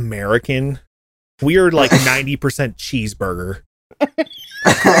as American. We are like 90% cheeseburger.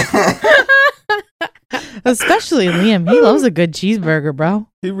 Especially Liam. He loves a good cheeseburger, bro.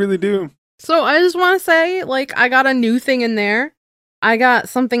 You really do. So I just want to say, I got a new thing in there. I got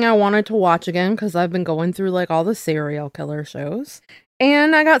something I wanted to watch again because I've been going through all the serial killer shows.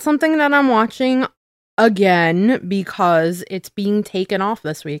 And I got something that I'm watching again because it's being taken off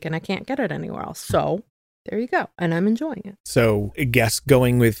this week and I can't get it anywhere else. So there you go. And I'm enjoying it. So I guess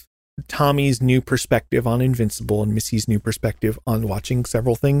going with Tommy's new perspective on Invincible and Missy's new perspective on watching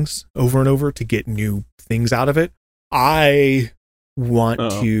several things over and over to get new things out of it, I want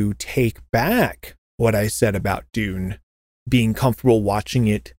to take back what I said about Dune being comfortable watching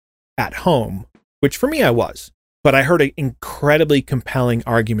it at home, which for me I was. But I heard an incredibly compelling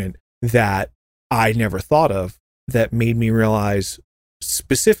argument that I never thought of that made me realize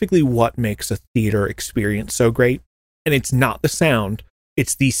specifically what makes a theater experience so great. And it's not the sound,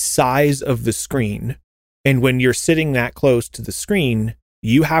 it's the size of the screen. And when you're sitting that close to the screen,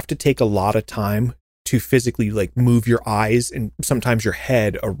 you have to take a lot of time to physically move your eyes and sometimes your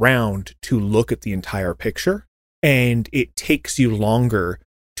head around to look at the entire picture. And it takes you longer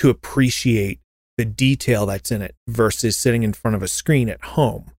to appreciate the detail that's in it versus sitting in front of a screen at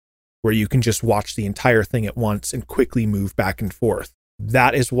home where you can just watch the entire thing at once and quickly move back and forth.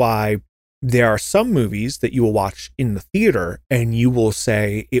 That is why there are some movies that you will watch in the theater and you will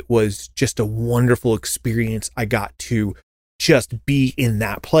say it was just a wonderful experience. I got to just be in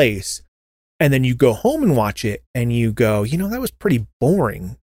that place. And then you go home and watch it and you go, that was pretty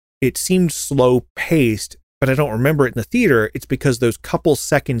boring. It seemed slow paced, but I don't remember it in the theater. It's because those couple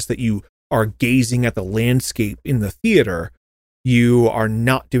seconds that you are gazing at the landscape in the theater, you are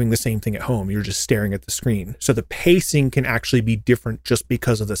not doing the same thing at home. You're just staring at the screen. So the pacing can actually be different just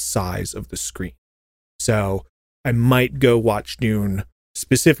because of the size of the screen. So I might go watch Dune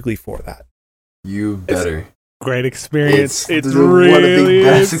specifically for that. You better. Great experience. It's one really of the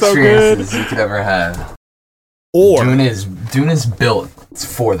best so good. experiences you could ever have. Or Dune is built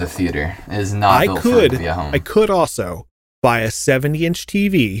for the theater. It is not built for it to be at home. I could also buy a 70-inch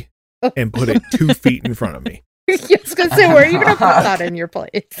TV and put it 2 feet in front of me. I was going to say, where are you going to put that in your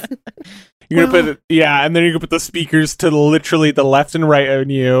place? You're gonna put and then you're gonna put the speakers to literally the left and right on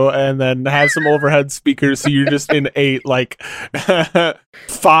you, and then have some overhead speakers, so you're just in a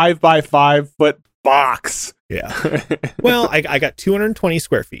 5 by 5 foot box. Yeah. Well, I got 220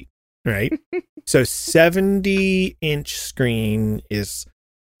 square feet, right? So 70-inch screen it's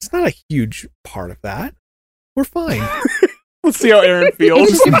not a huge part of that. We're fine. Let's see how Aaron I'm feels.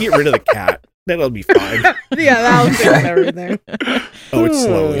 just gonna get rid of the cat. That'll be fine. Yeah, that'll fix everything. Oh, it's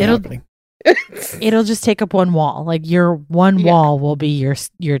slowly happening. It'll just take up one wall. Like your one wall will be your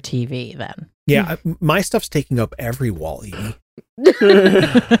TV then. Yeah, my stuff's taking up every wall, Evie. That's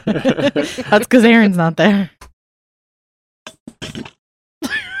because Aaron's not there.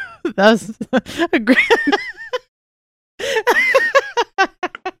 That was a great.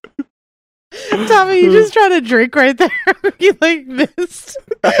 Tommy, you just trying to drink right there. You like missed.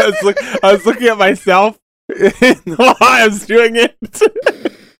 I was looking at myself while I was doing it.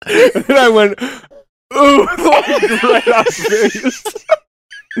 And I went, ooh, right off face.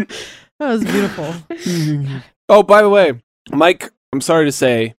 That was beautiful. Oh, by the way, Mike, I'm sorry to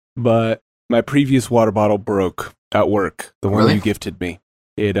say, but my previous water bottle broke at work. The one Really? you gifted me.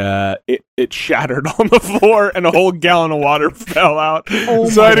 It shattered on the floor and a whole gallon of water fell out. Oh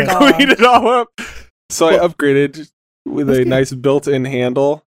So I had to my clean it all up. So I upgraded with a nice built-in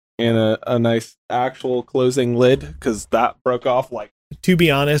handle and a nice actual closing lid, because that broke off like. To be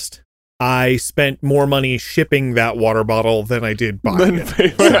honest, I spent more money shipping that water bottle than I did buying it.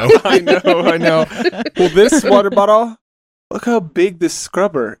 So. I know. Well, this water bottle, look how big this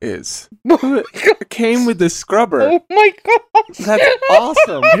scrubber is. It came with this scrubber. Oh my god. That's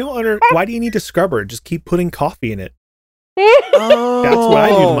awesome. I don't why do you need to scrubber? Just keep putting coffee in it. Oh, That's what I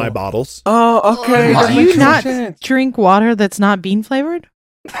do to my bottles. Oh, okay. Do that Do makes you not sense. drink water that's not bean flavored?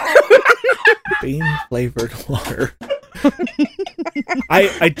 Bean flavored water.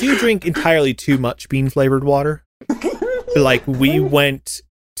 I do drink entirely too much bean flavored water. Like, we went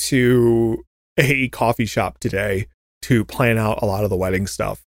to a coffee shop today to plan out a lot of the wedding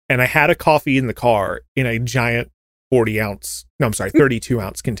stuff, and I had a coffee in the car in a giant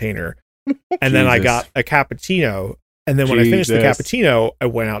 32-ounce container, and then I Jesus. got a cappuccino, and then when I finished the Jesus. cappuccino, I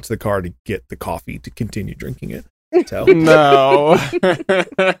went out to the car to get the coffee to continue drinking it. So No.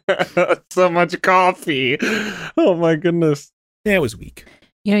 So much coffee. Oh my goodness. yeah, it was weak.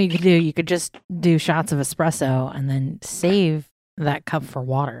 You know what you could just do shots of espresso and then save that cup for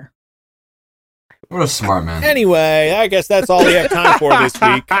water. What a smart man. Anyway, I guess that's all we have time for this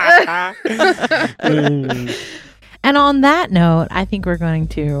week. And on that note, I think we're going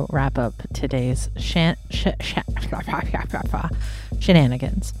to wrap up today's shenanigans.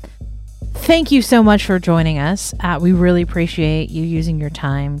 Thank you so much for joining us. We really appreciate you using your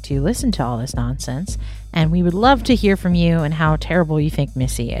time to listen to all this nonsense. And we would love to hear from you and how terrible you think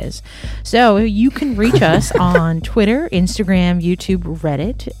Missy is. So you can reach us on Twitter, Instagram, YouTube,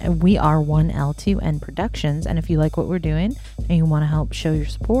 Reddit. We are 1L2N Productions. And if you like what we're doing and you want to help show your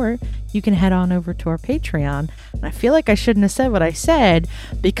support, you can head on over to our Patreon. And I feel like I shouldn't have said what I said,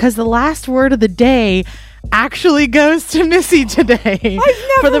 because the last word of the day actually goes to Missy today. I've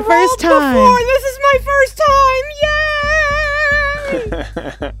never for the first rolled time. before. This is my first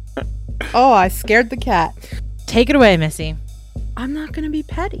time. Yay! Oh, I scared the cat. Take it away, Missy. I'm not going to be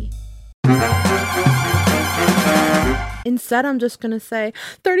petty. Instead, I'm just going to say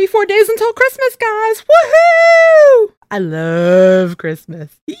 34 days until Christmas, guys. Woohoo! I love Christmas.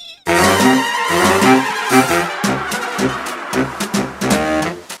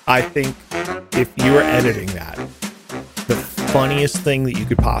 I think if you were editing that, the funniest thing that you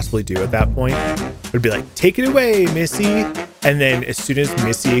could possibly do at that point would be like, take it away, Missy. And then as soon as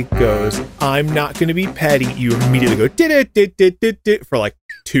Missy goes, I'm not going to be petty, you immediately go, did for like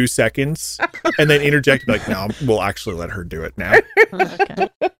 2 seconds. And then interject, be like, no, we'll actually let her do it now. Okay.